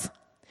works.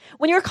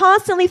 When you're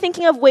constantly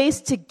thinking of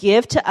ways to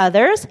give to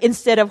others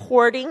instead of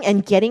hoarding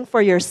and getting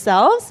for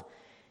yourselves,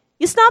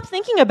 you stop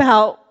thinking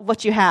about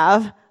what you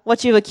have,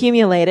 what you've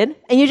accumulated,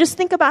 and you just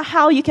think about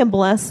how you can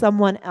bless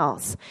someone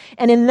else.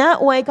 And in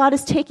that way, God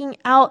is taking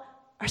out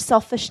our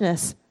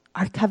selfishness,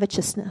 our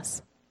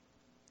covetousness.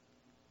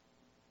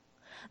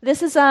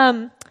 This is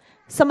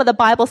some of the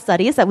Bible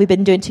studies that we've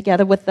been doing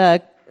together with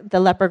the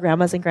leper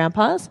grandmas and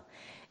grandpas.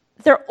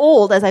 They're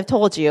old, as I've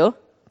told you,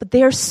 but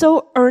they are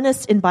so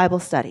earnest in Bible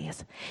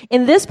studies.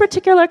 In this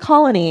particular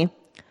colony,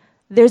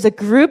 there's a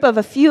group of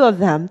a few of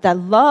them that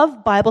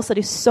love Bible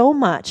studies so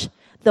much,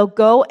 they'll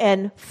go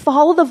and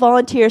follow the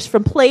volunteers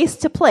from place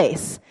to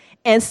place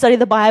and study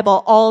the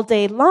Bible all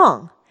day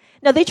long.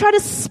 Now, they try to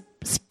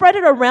spread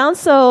it around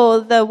so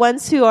the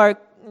ones who are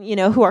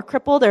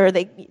crippled or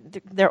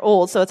they're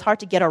old, so it's hard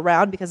to get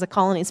around because the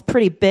colony is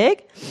pretty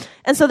big.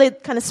 And so they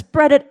kind of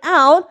spread it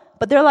out,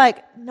 but they're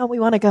like, no, we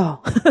want to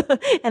go.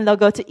 And they'll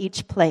go to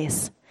each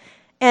place.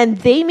 And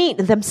they meet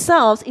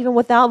themselves, even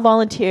without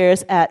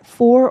volunteers, at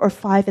 4 or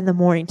 5 in the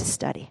morning to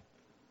study.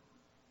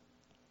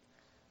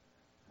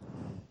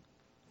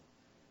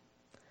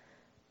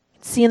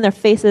 See in their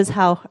faces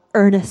how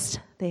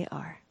earnest they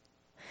are.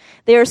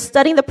 They are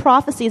studying the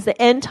prophecies,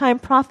 the end-time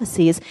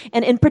prophecies,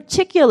 and in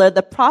particular,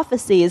 the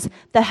prophecies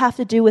that have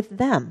to do with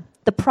them,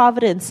 the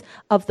providence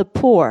of the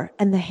poor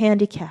and the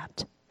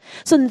handicapped.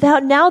 So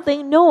now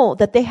they know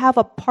that they have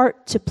a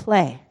part to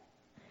play.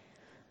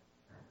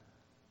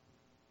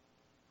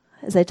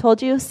 As I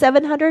told you,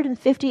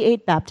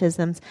 758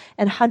 baptisms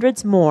and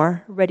hundreds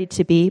more ready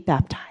to be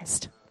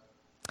baptized.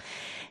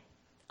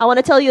 I want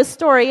to tell you a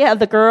story of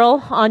the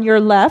girl on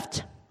your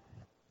left.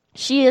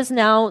 She is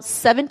now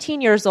 17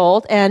 years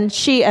old, and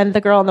she and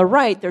the girl on the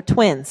right, they're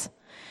twins.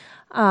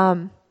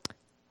 When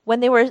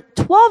they were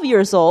 12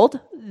 years old,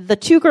 the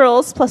two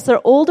girls plus their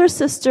older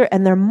sister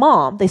and their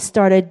mom, they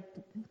started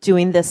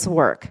doing this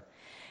work.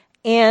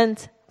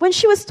 And when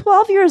she was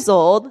 12 years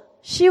old,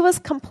 she was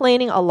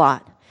complaining a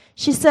lot.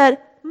 She said,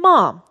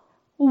 "Mom,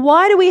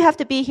 why do we have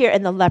to be here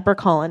in the leper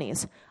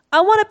colonies? I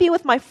want to be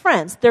with my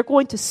friends. They're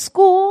going to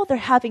school. They're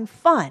having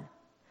fun.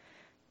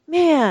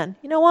 Man,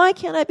 why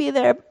can't I be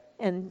there?"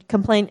 And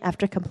complaint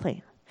after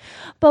complaint.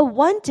 But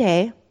one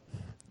day,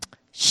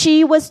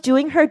 she was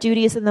doing her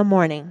duties in the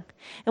morning.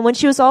 And when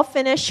she was all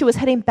finished, she was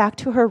heading back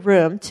to her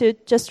room to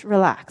just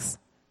relax.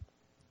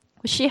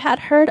 She had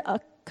heard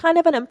a kind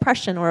of an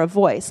impression or a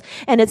voice.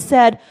 And it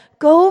said,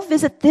 "Go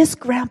visit this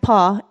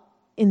grandpa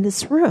in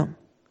this room."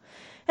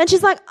 And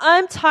she's like,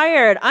 "I'm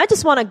tired. I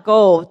just want to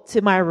go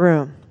to my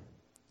room."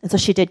 And so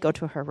she did go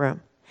to her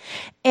room.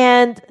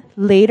 And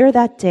later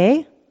that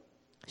day,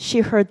 she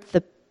heard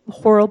the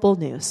horrible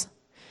news.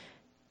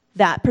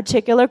 That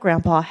particular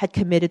grandpa had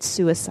committed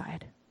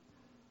suicide.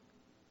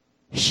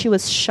 She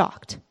was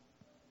shocked.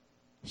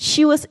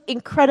 She was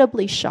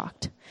incredibly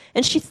shocked.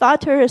 And she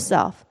thought to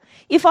herself,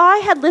 if I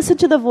had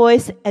listened to the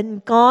voice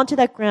and gone to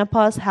that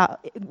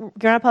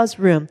grandpa's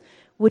room,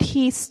 would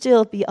he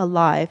still be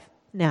alive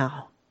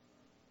now?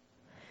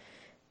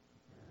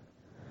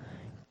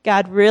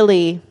 God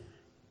really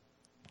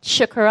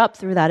shook her up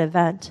through that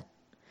event.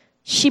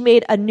 She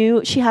had a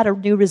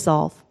new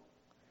resolve.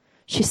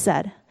 She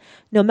said,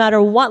 "No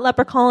matter what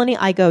leper colony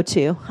I go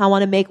to, I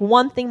want to make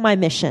one thing my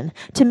mission,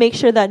 to make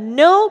sure that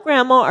no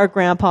grandma or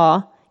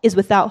grandpa is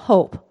without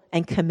hope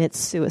and commits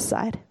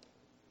suicide."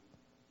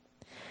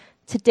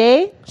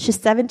 Today, she's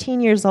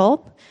 17 years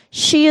old.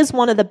 She is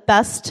one of the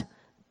best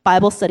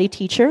Bible study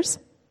teachers.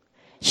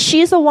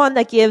 She's the one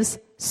that gives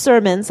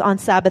sermons on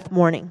Sabbath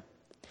morning.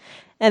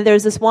 And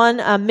there's this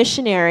one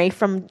missionary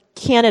from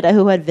Canada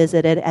who had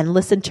visited and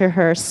listened to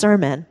her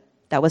sermon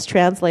that was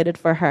translated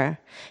for her.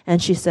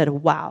 And she said,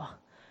 wow,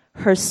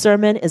 her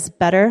sermon is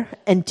better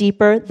and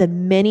deeper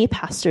than many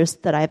pastors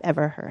that I've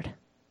ever heard.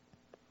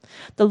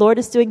 The Lord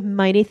is doing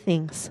mighty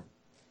things.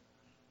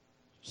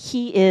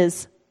 He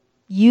is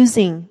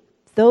using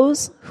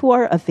those who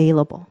are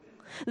available,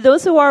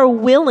 those who are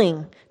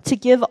willing to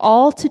give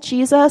all to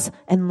Jesus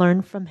and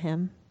learn from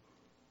him.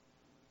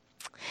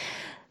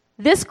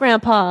 This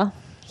grandpa,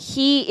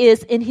 he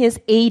is in his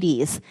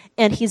 80s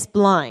and he's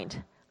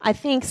blind. I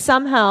think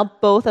somehow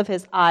both of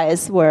his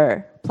eyes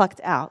were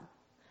plucked out.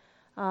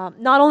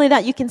 Not only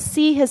that, you can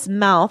see his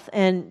mouth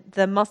and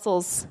the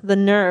muscles, the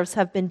nerves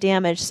have been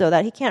damaged so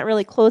that he can't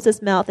really close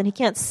his mouth and he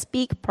can't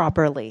speak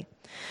properly.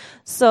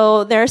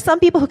 So there are some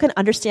people who can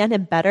understand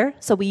him better,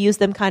 so we use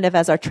them kind of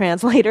as our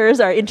translators,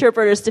 our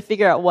interpreters to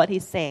figure out what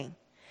he's saying.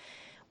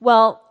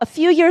 Well, a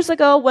few years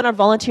ago when our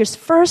volunteers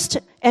first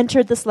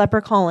entered this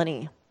leper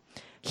colony,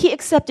 he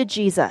accepted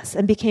Jesus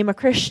and became a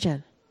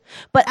Christian.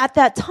 But at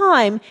that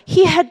time,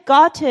 he had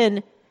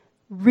gotten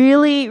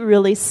really,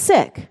 really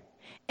sick.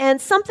 And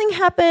something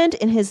happened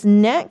in his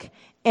neck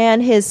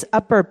and his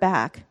upper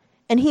back.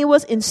 And he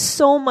was in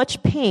so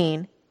much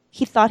pain,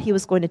 he thought he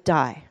was going to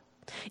die.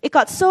 It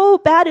got so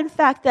bad, in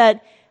fact,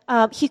 that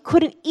he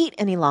couldn't eat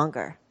any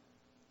longer.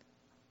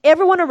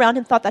 Everyone around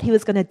him thought that he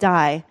was going to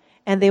die,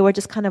 and they were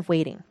just kind of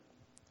waiting.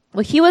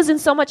 Well, he was in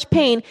so much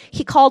pain,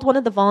 he called one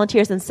of the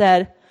volunteers and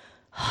said,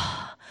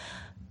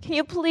 can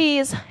you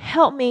please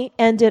help me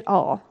end it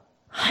all?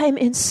 I'm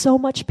in so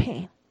much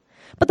pain.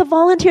 But the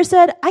volunteer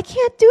said, I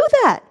can't do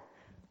that.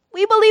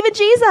 We believe in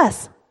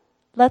Jesus.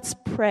 Let's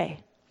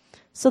pray.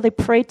 So they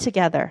prayed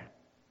together.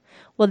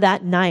 Well,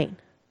 that night,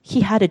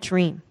 he had a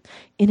dream.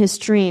 In his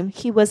dream,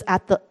 he was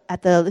at the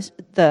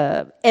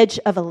edge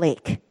of a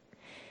lake.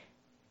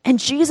 And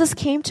Jesus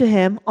came to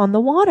him on the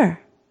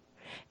water.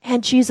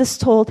 And Jesus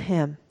told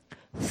him,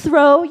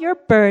 throw your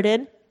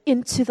burden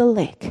into the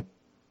lake.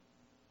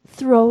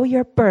 Throw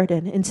your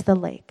burden into the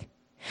lake.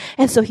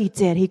 And so he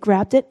did. He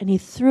grabbed it and he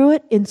threw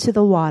it into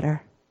the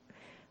water.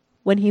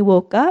 When he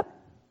woke up,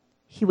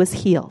 he was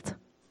healed.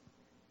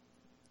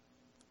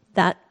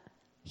 That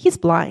he's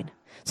blind.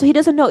 So he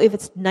doesn't know if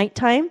it's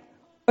nighttime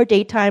or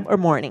daytime or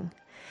morning.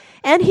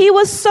 And he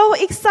was so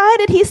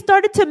excited. He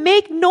started to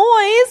make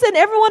noise and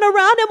everyone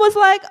around him was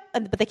like,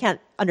 but they can't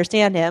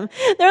understand him.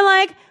 They're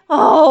like,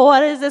 oh,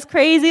 what is this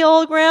crazy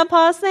old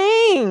grandpa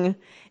saying?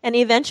 And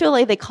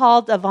eventually they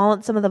called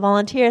some of the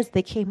volunteers.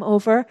 They came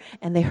over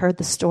and they heard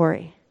the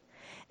story.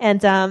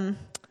 And I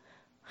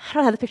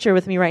don't have the picture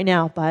with me right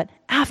now, but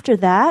after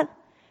that,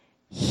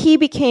 he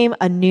became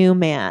a new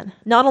man.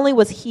 Not only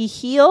was he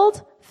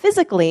healed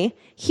physically,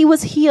 he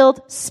was healed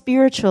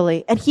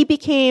spiritually. And he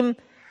became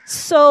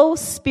so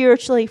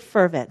spiritually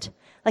fervent.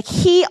 Like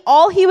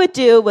all he would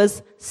do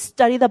was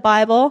study the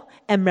Bible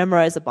and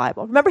memorize the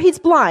Bible. Remember, he's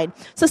blind.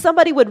 So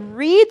somebody would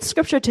read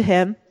scripture to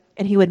him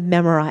and he would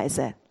memorize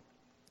it.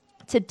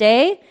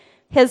 Today,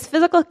 his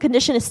physical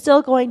condition is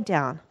still going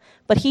down,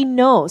 but he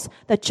knows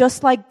that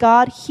just like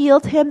God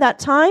healed him that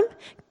time,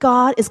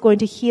 God is going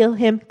to heal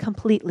him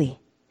completely.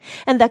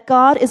 And that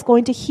God is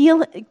going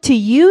to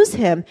use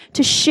him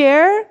to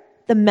share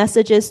the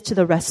messages to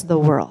the rest of the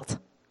world.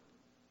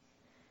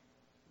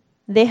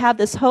 They have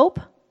this hope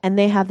and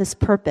they have this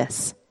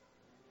purpose.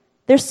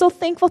 They're so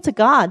thankful to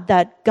God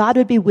that God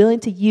would be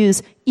willing to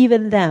use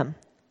even them,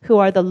 who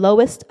are the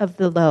lowest of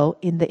the low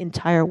in the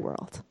entire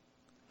world.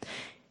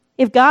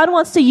 If God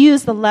wants to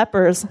use the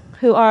lepers,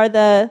 who are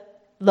the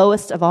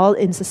lowest of all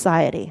in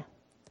society,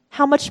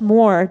 how much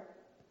more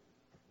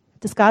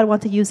does God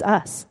want to use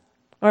us?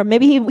 Or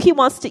maybe he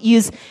wants to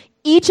use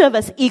each of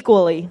us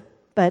equally,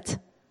 but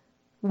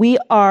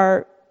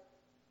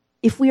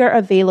if we are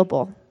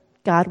available,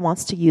 God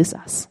wants to use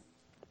us.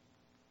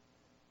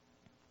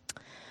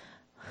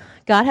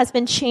 God has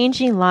been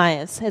changing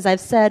lives, as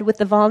I've said, with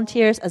the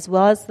volunteers as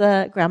well as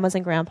the grandmas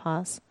and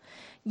grandpas.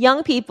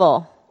 Young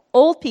people,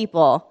 old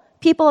people,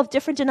 people of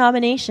different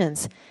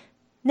denominations.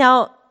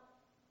 Now,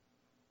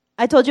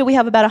 I told you we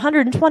have about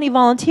 120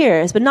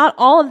 volunteers, but not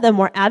all of them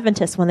were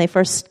Adventists when they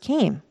first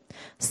came.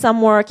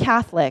 Some were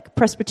Catholic,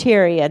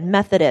 Presbyterian,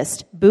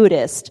 Methodist,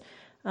 Buddhist,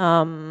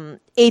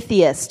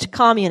 atheist,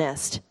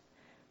 communist.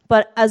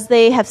 But as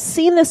they have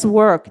seen this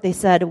work, they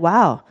said,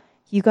 wow,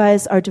 you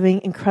guys are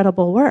doing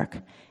incredible work,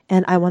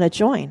 and I want to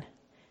join.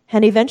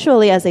 And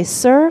eventually, as they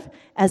serve,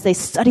 as they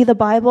study the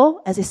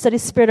Bible, as they study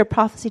Spirit of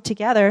Prophecy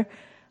together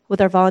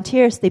with our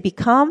volunteers, they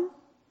become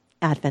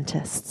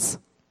Adventists.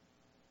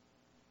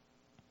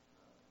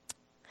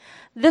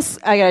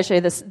 I gotta show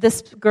you this.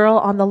 This girl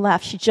on the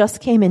left, she just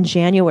came in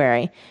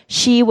January.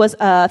 She was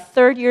a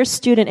third-year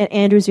student at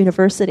Andrews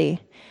University.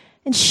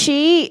 And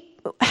she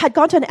had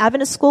gone to an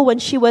Adventist school when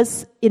she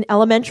was in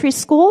elementary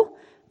school,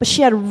 but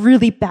she had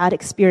really bad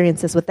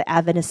experiences with the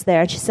Adventists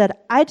there. And she said,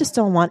 I just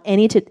don't want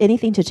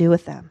anything to do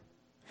with them.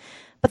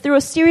 But through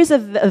a series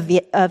of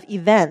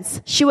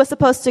events, she was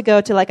supposed to go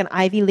to like an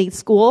Ivy League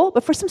school,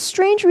 but for some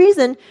strange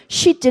reason,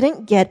 she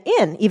didn't get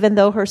in, even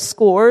though her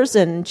scores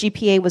and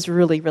GPA was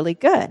really, really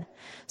good.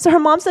 So her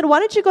mom said, why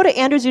don't you go to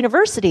Andrews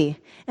University?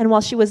 And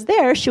while she was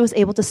there, she was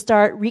able to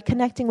start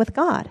reconnecting with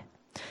God.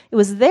 It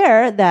was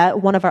there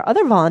that one of our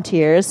other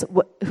volunteers,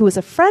 who was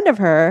a friend of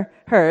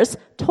hers,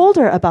 told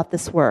her about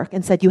this work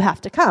and said, you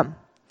have to come.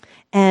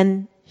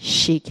 And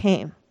she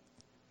came.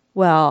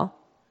 Well,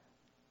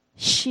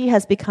 she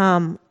has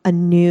become a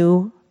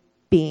new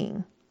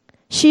being.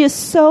 She is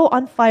so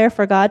on fire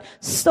for God,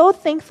 so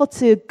thankful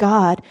to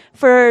God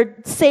for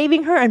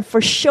saving her and for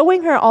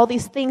showing her all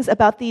these things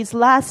about these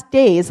last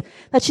days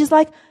that she's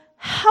like,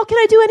 how can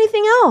I do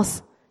anything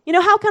else?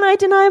 How can I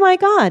deny my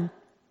God?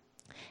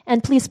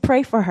 And please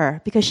pray for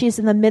her because she's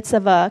in the midst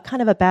of a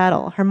kind of a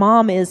battle. Her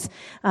mom is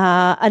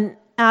an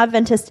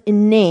Adventist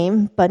in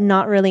name, but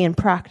not really in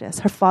practice.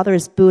 Her father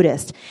is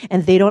Buddhist,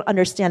 and they don't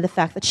understand the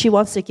fact that she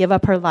wants to give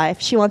up her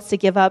life. She wants to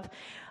give up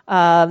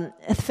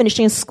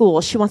finishing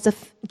school. She wants to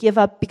give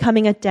up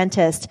becoming a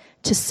dentist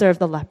to serve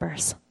the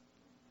lepers.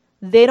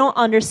 They don't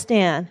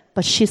understand,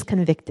 but she's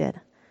convicted.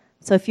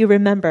 So if you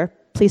remember,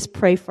 please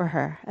pray for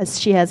her as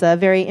she has a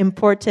very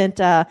important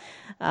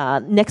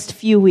next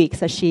few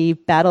weeks as she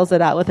battles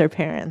it out with her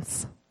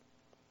parents.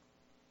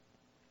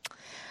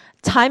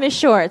 Time is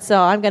short, so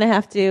I'm going to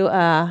have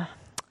to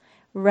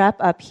wrap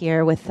up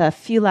here with a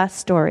few last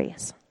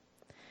stories.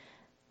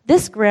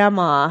 This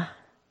grandma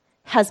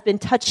has been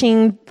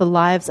touching the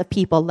lives of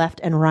people left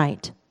and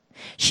right.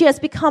 She has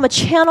become a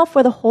channel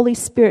for the Holy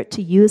Spirit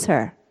to use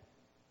her.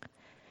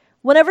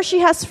 Whenever she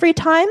has free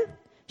time,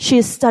 she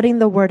is studying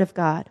the Word of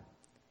God.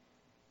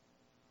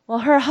 Well,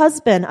 her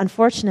husband,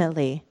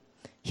 unfortunately,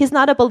 he's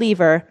not a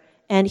believer,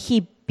 and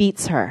he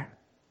beats her.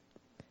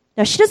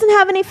 Now, she doesn't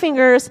have any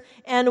fingers,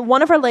 and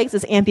one of her legs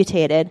is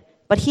amputated,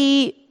 but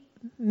he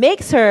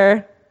makes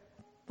her,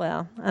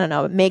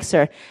 makes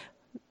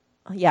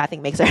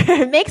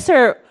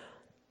her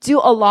do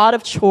a lot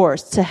of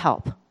chores to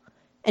help.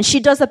 And she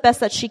does the best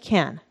that she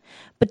can.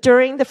 But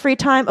during the free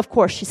time, of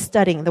course, she's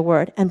studying the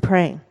Word and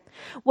praying.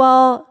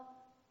 Well,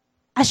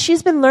 as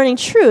she's been learning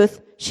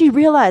truth, she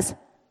realized,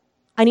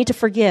 I need to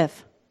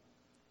forgive.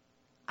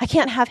 I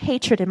can't have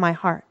hatred in my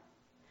heart.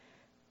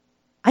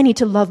 I need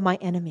to love my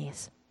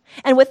enemies.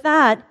 And with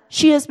that,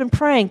 she has been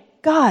praying,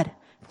 God,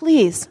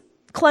 please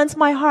cleanse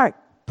my heart.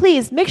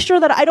 Please make sure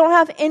that I don't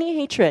have any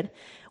hatred.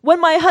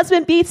 When my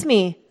husband beats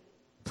me,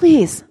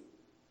 please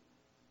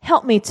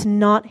help me to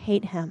not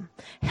hate him.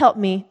 Help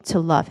me to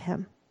love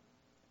him.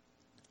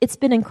 It's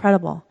been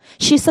incredible.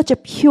 She's such a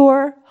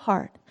pure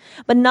heart.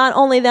 But not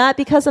only that,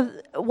 because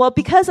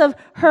of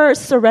her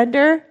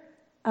surrender,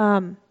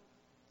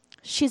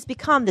 she's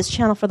become this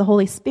channel for the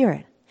Holy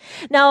Spirit.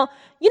 Now,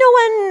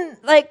 when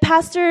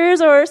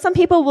pastors or some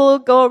people will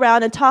go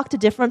around and talk to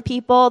different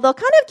people, they'll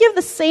kind of give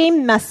the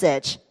same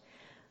message.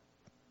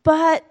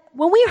 But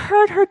when we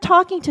heard her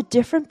talking to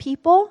different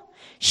people,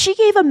 she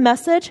gave a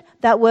message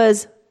that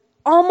was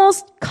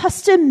almost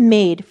custom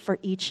made for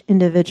each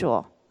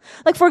individual.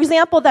 Like, for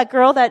example, that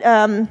girl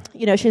that,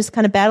 she's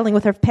kind of battling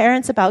with her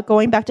parents about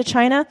going back to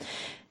China.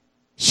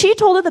 She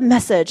told her the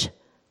message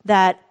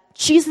that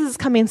Jesus is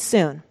coming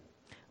soon.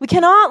 We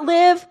cannot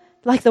live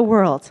like the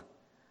world.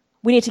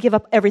 We need to give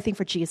up everything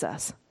for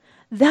Jesus.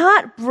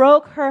 That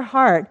broke her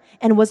heart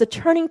and was a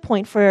turning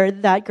point for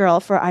that girl,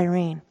 for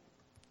Irene.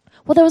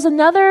 Well, there was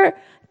another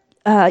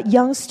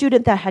young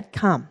student that had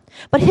come,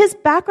 but his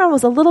background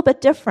was a little bit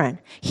different.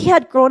 He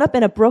had grown up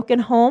in a broken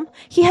home.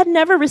 He had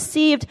never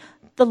received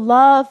the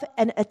love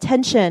and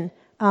attention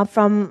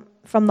from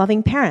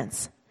loving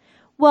parents.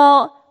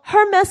 Well,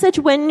 her message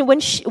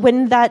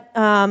when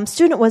that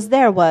student was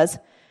there was,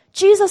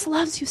 Jesus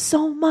loves you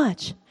so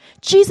much.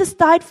 Jesus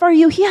died for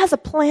you. He has a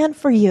plan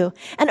for you.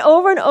 And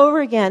over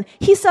again,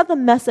 he said the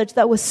message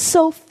that was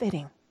so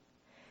fitting.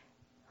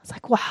 I was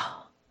like, wow.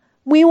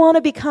 We want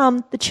to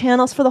become the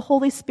channels for the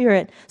Holy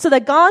Spirit so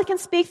that God can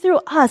speak through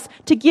us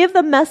to give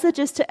the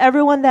messages to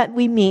everyone that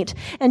we meet.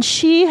 And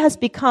she has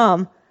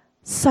become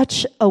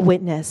such a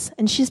witness.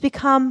 And she's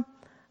become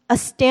a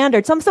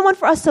standard, someone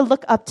for us to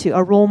look up to,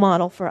 a role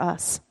model for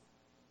us.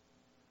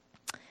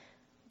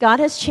 God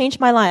has changed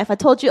my life. I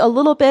told you a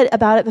little bit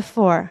about it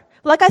before.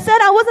 Like I said,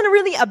 I wasn't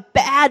really a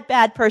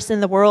bad person in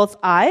the world's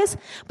eyes.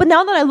 But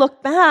now that I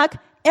look back,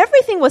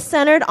 everything was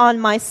centered on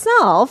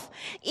myself.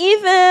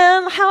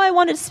 Even how I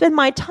wanted to spend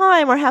my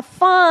time or have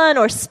fun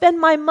or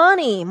spend my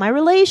money, my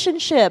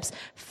relationships,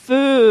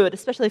 food,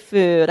 especially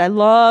food. I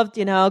loved,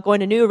 going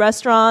to new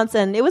restaurants,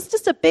 and it was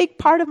just a big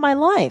part of my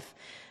life.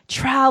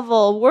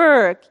 Travel,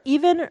 work,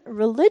 even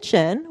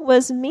religion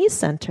was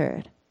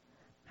me-centered.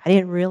 I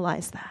didn't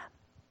realize that.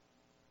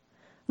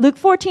 Luke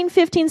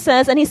 14:15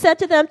 says, and he said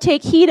to them,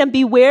 take heed and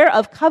beware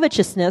of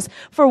covetousness,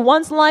 for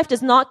one's life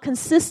does not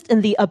consist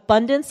in the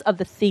abundance of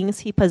the things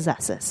he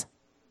possesses.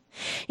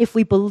 If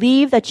we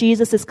believe that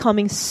Jesus is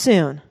coming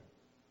soon,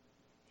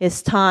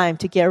 it's time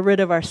to get rid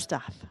of our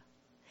stuff.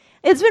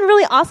 It's been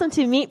really awesome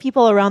to meet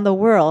people around the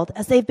world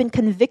as they've been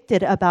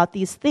convicted about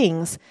these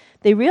things.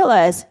 They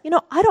realize,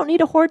 I don't need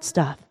to hoard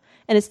stuff.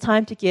 And it's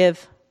time to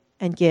give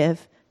and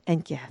give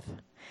and give.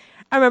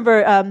 I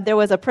remember there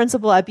was a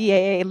principal at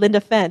BAA,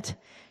 Linda Fent.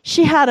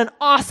 She had an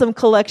awesome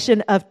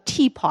collection of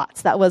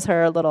teapots. That was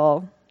her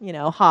little,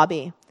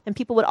 hobby. And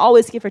people would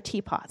always give her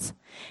teapots.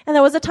 And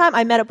there was a time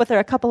I met up with her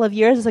a couple of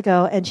years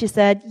ago, and she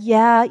said,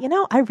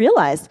 I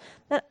realized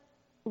that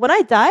when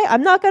I die,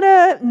 I'm not going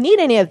to need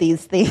any of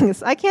these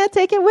things. I can't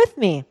take it with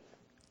me.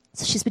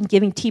 So she's been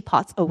giving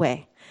teapots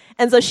away.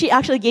 And so she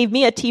actually gave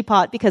me a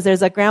teapot because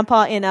there's a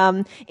grandpa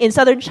in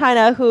southern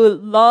China who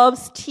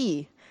loves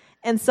tea.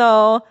 And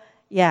so,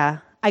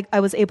 I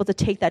was able to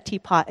take that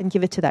teapot and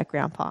give it to that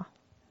grandpa.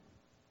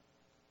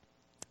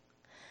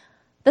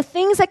 The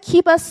things that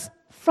keep us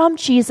from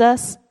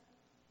Jesus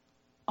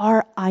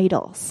are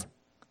idols.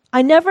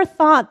 I never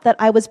thought that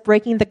I was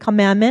breaking the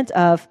commandment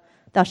of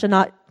thou shalt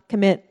not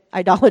commit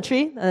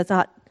idolatry.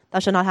 Thou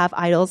shalt not have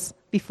idols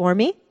before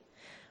me.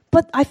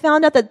 But I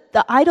found out that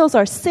the idols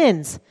are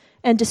sins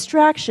and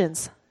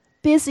distractions,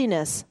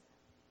 busyness,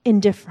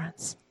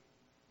 indifference.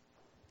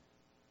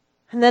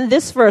 And then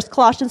this verse,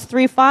 Colossians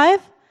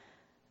 3:5,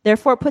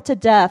 therefore put to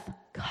death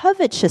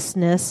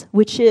covetousness,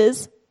 which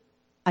is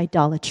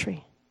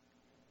idolatry.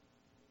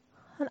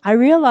 And I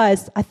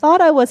realized, I thought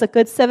I was a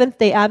good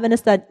Seventh-day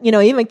Adventist that,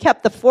 even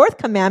kept the fourth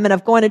commandment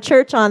of going to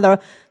church on the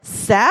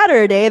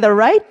Saturday, the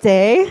right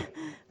day.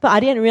 But I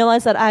didn't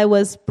realize that I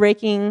was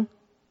breaking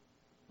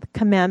the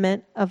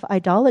commandment of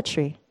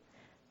idolatry.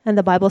 And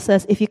the Bible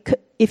says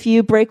if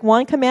you break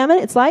one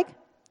commandment, it's like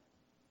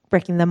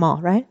breaking them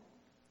all, right?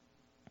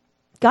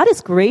 God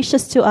is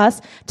gracious to us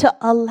to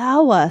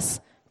allow us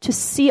to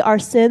see our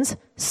sins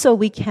so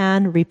we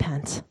can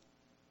repent.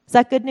 Is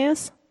that good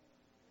news?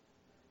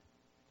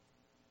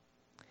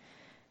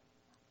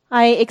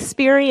 I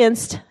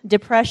experienced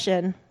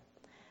depression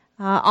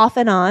off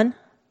and on.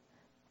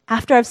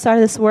 After I've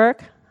started this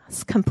work,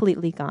 it's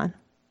completely gone.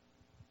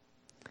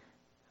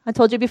 I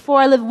told you before,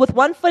 I live with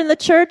one foot in the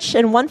church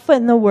and one foot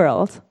in the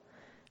world.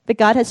 But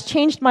God has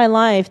changed my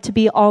life to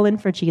be all in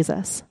for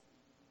Jesus.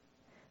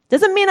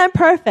 Doesn't mean I'm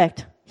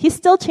perfect. He's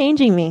still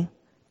changing me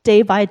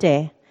day by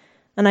day.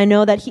 And I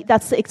know that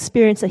that's the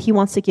experience that He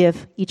wants to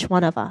give each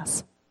one of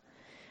us.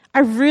 I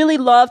really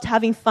loved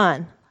having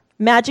fun.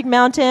 Magic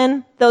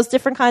Mountain, those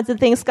different kinds of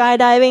things,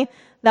 skydiving,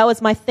 that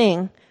was my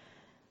thing.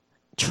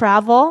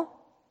 Travel,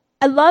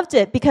 I loved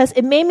it because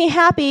it made me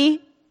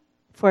happy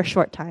for a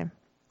short time.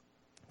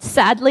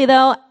 Sadly,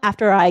 though,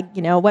 after I,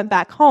 went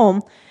back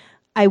home,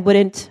 I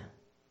wouldn't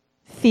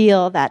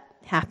feel that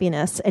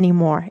happiness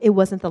anymore. It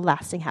wasn't the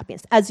lasting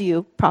happiness, as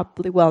you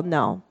probably well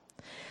know.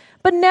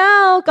 But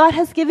now God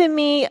has given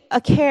me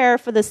a care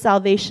for the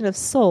salvation of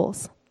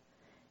souls.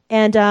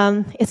 And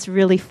it's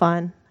really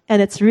fun.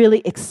 And it's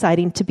really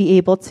exciting to be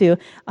able to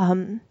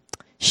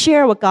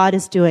share what God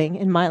is doing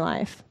in my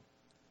life.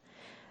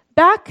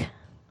 Back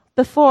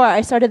before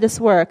I started this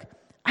work,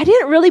 I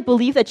didn't really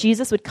believe that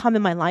Jesus would come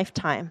in my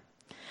lifetime.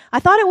 I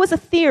thought it was a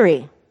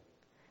theory.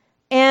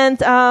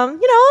 And,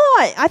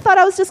 I thought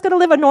I was just going to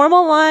live a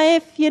normal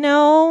life,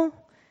 go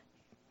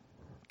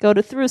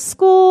through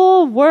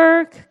school,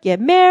 work, get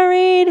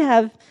married,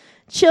 have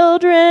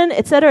children,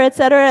 et cetera,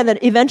 and then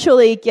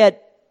eventually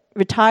get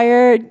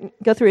retired,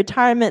 go through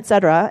retirement, et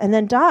cetera, and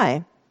then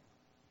die.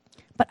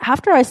 But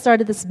after I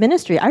started this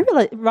ministry, I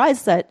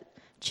realized that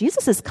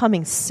Jesus is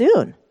coming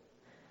soon.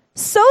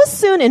 So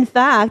soon, in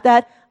fact,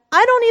 that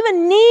I don't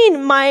even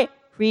need my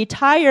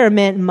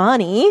retirement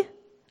money.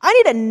 I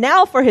need it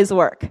now for His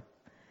work.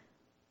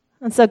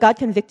 And so God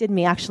convicted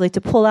me actually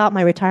to pull out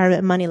my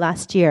retirement money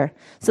last year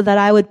so that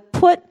I would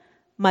put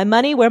my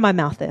money where my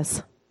mouth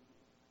is.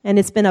 And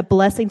it's been a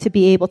blessing to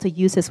be able to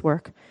use His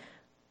work,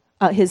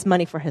 His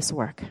money for His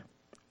work.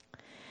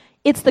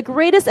 It's the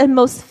greatest and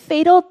most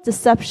fatal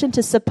deception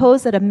to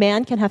suppose that a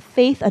man can have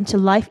faith unto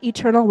life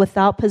eternal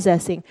without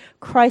possessing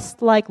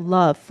Christ-like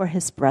love for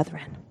his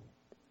brethren.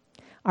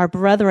 Our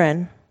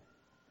brethren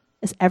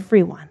is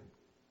everyone,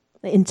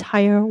 the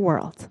entire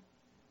world.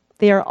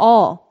 They are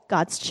all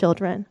God's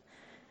children.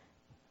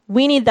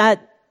 We need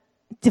that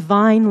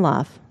divine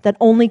love that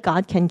only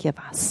God can give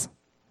us.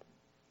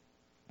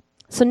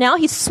 So now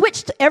He's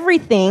switched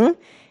everything,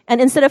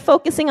 and instead of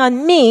focusing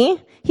on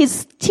me,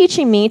 He's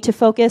teaching me to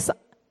focus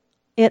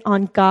it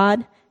on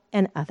God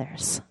and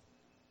others.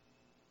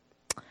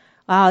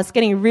 Wow, it's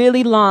getting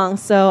really long,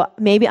 so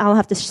maybe I'll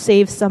have to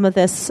save some of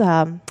this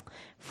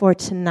for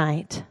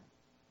tonight.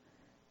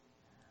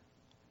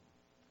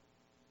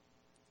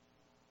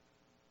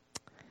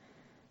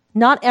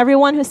 Not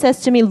everyone who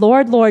says to me,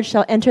 Lord, Lord,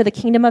 shall enter the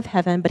kingdom of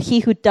heaven, but he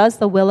who does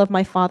the will of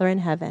my Father in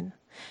heaven.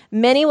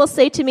 Many will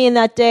say to me in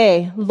that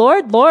day,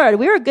 Lord, Lord,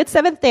 we were good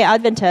Seventh-day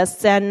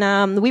Adventists,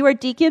 and we were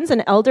deacons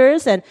and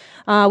elders, and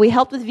we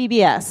helped with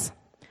VBS.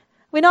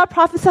 We not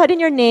prophesied in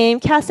your name,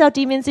 cast out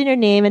demons in your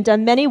name, and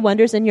done many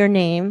wonders in your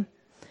name.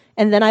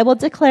 And then I will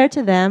declare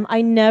to them,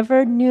 I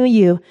never knew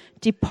you.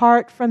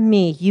 Depart from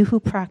me, you who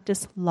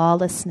practice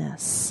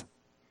lawlessness.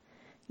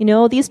 You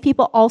know, these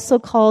people also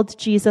called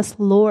Jesus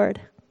Lord.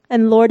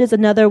 and Lord is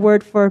another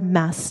word for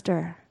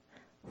master.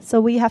 So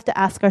we have to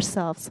ask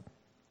ourselves,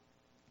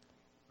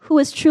 who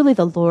is truly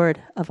the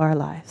Lord of our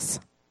lives?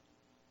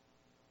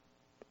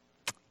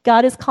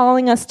 God is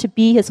calling us to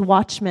be his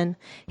watchmen,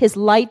 his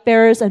light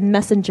bearers and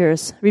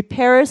messengers,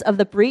 repairers of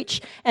the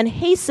breach and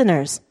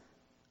hasteners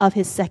of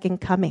his second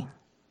coming.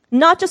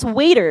 Not just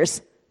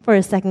waiters for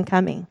his second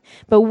coming,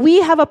 but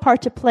we have a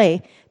part to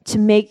play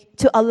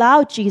to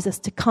allow Jesus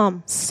to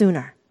come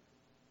sooner.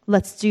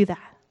 Let's do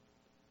that.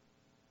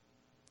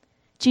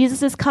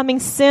 Jesus is coming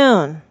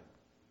soon.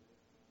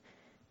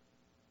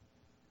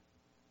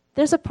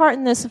 There's a part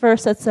in this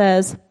verse that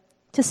says,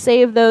 to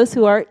save those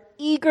who are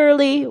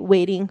eagerly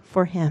waiting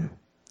for him.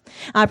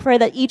 I pray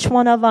that each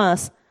one of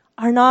us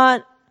are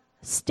not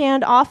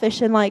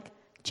standoffish and like,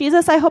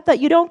 Jesus, I hope that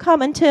you don't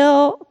come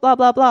until blah,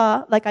 blah,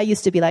 blah. Like I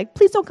used to be like,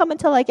 please don't come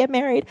until I get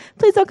married.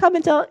 Please don't come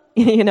until,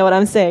 you know what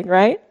I'm saying,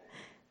 right?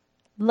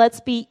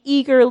 Let's be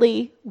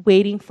eagerly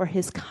waiting for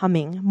his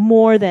coming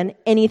more than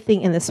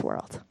anything in this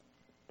world.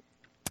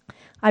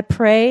 I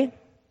pray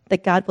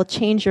that God will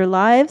change your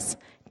lives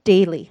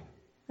daily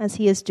as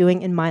he is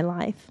doing in my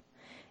life.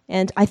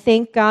 And I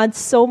thank God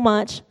so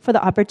much for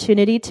the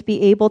opportunity to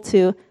be able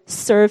to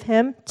serve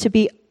him, to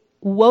be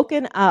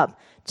woken up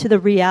to the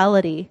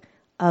reality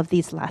of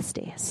these last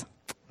days.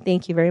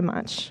 Thank you very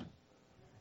much.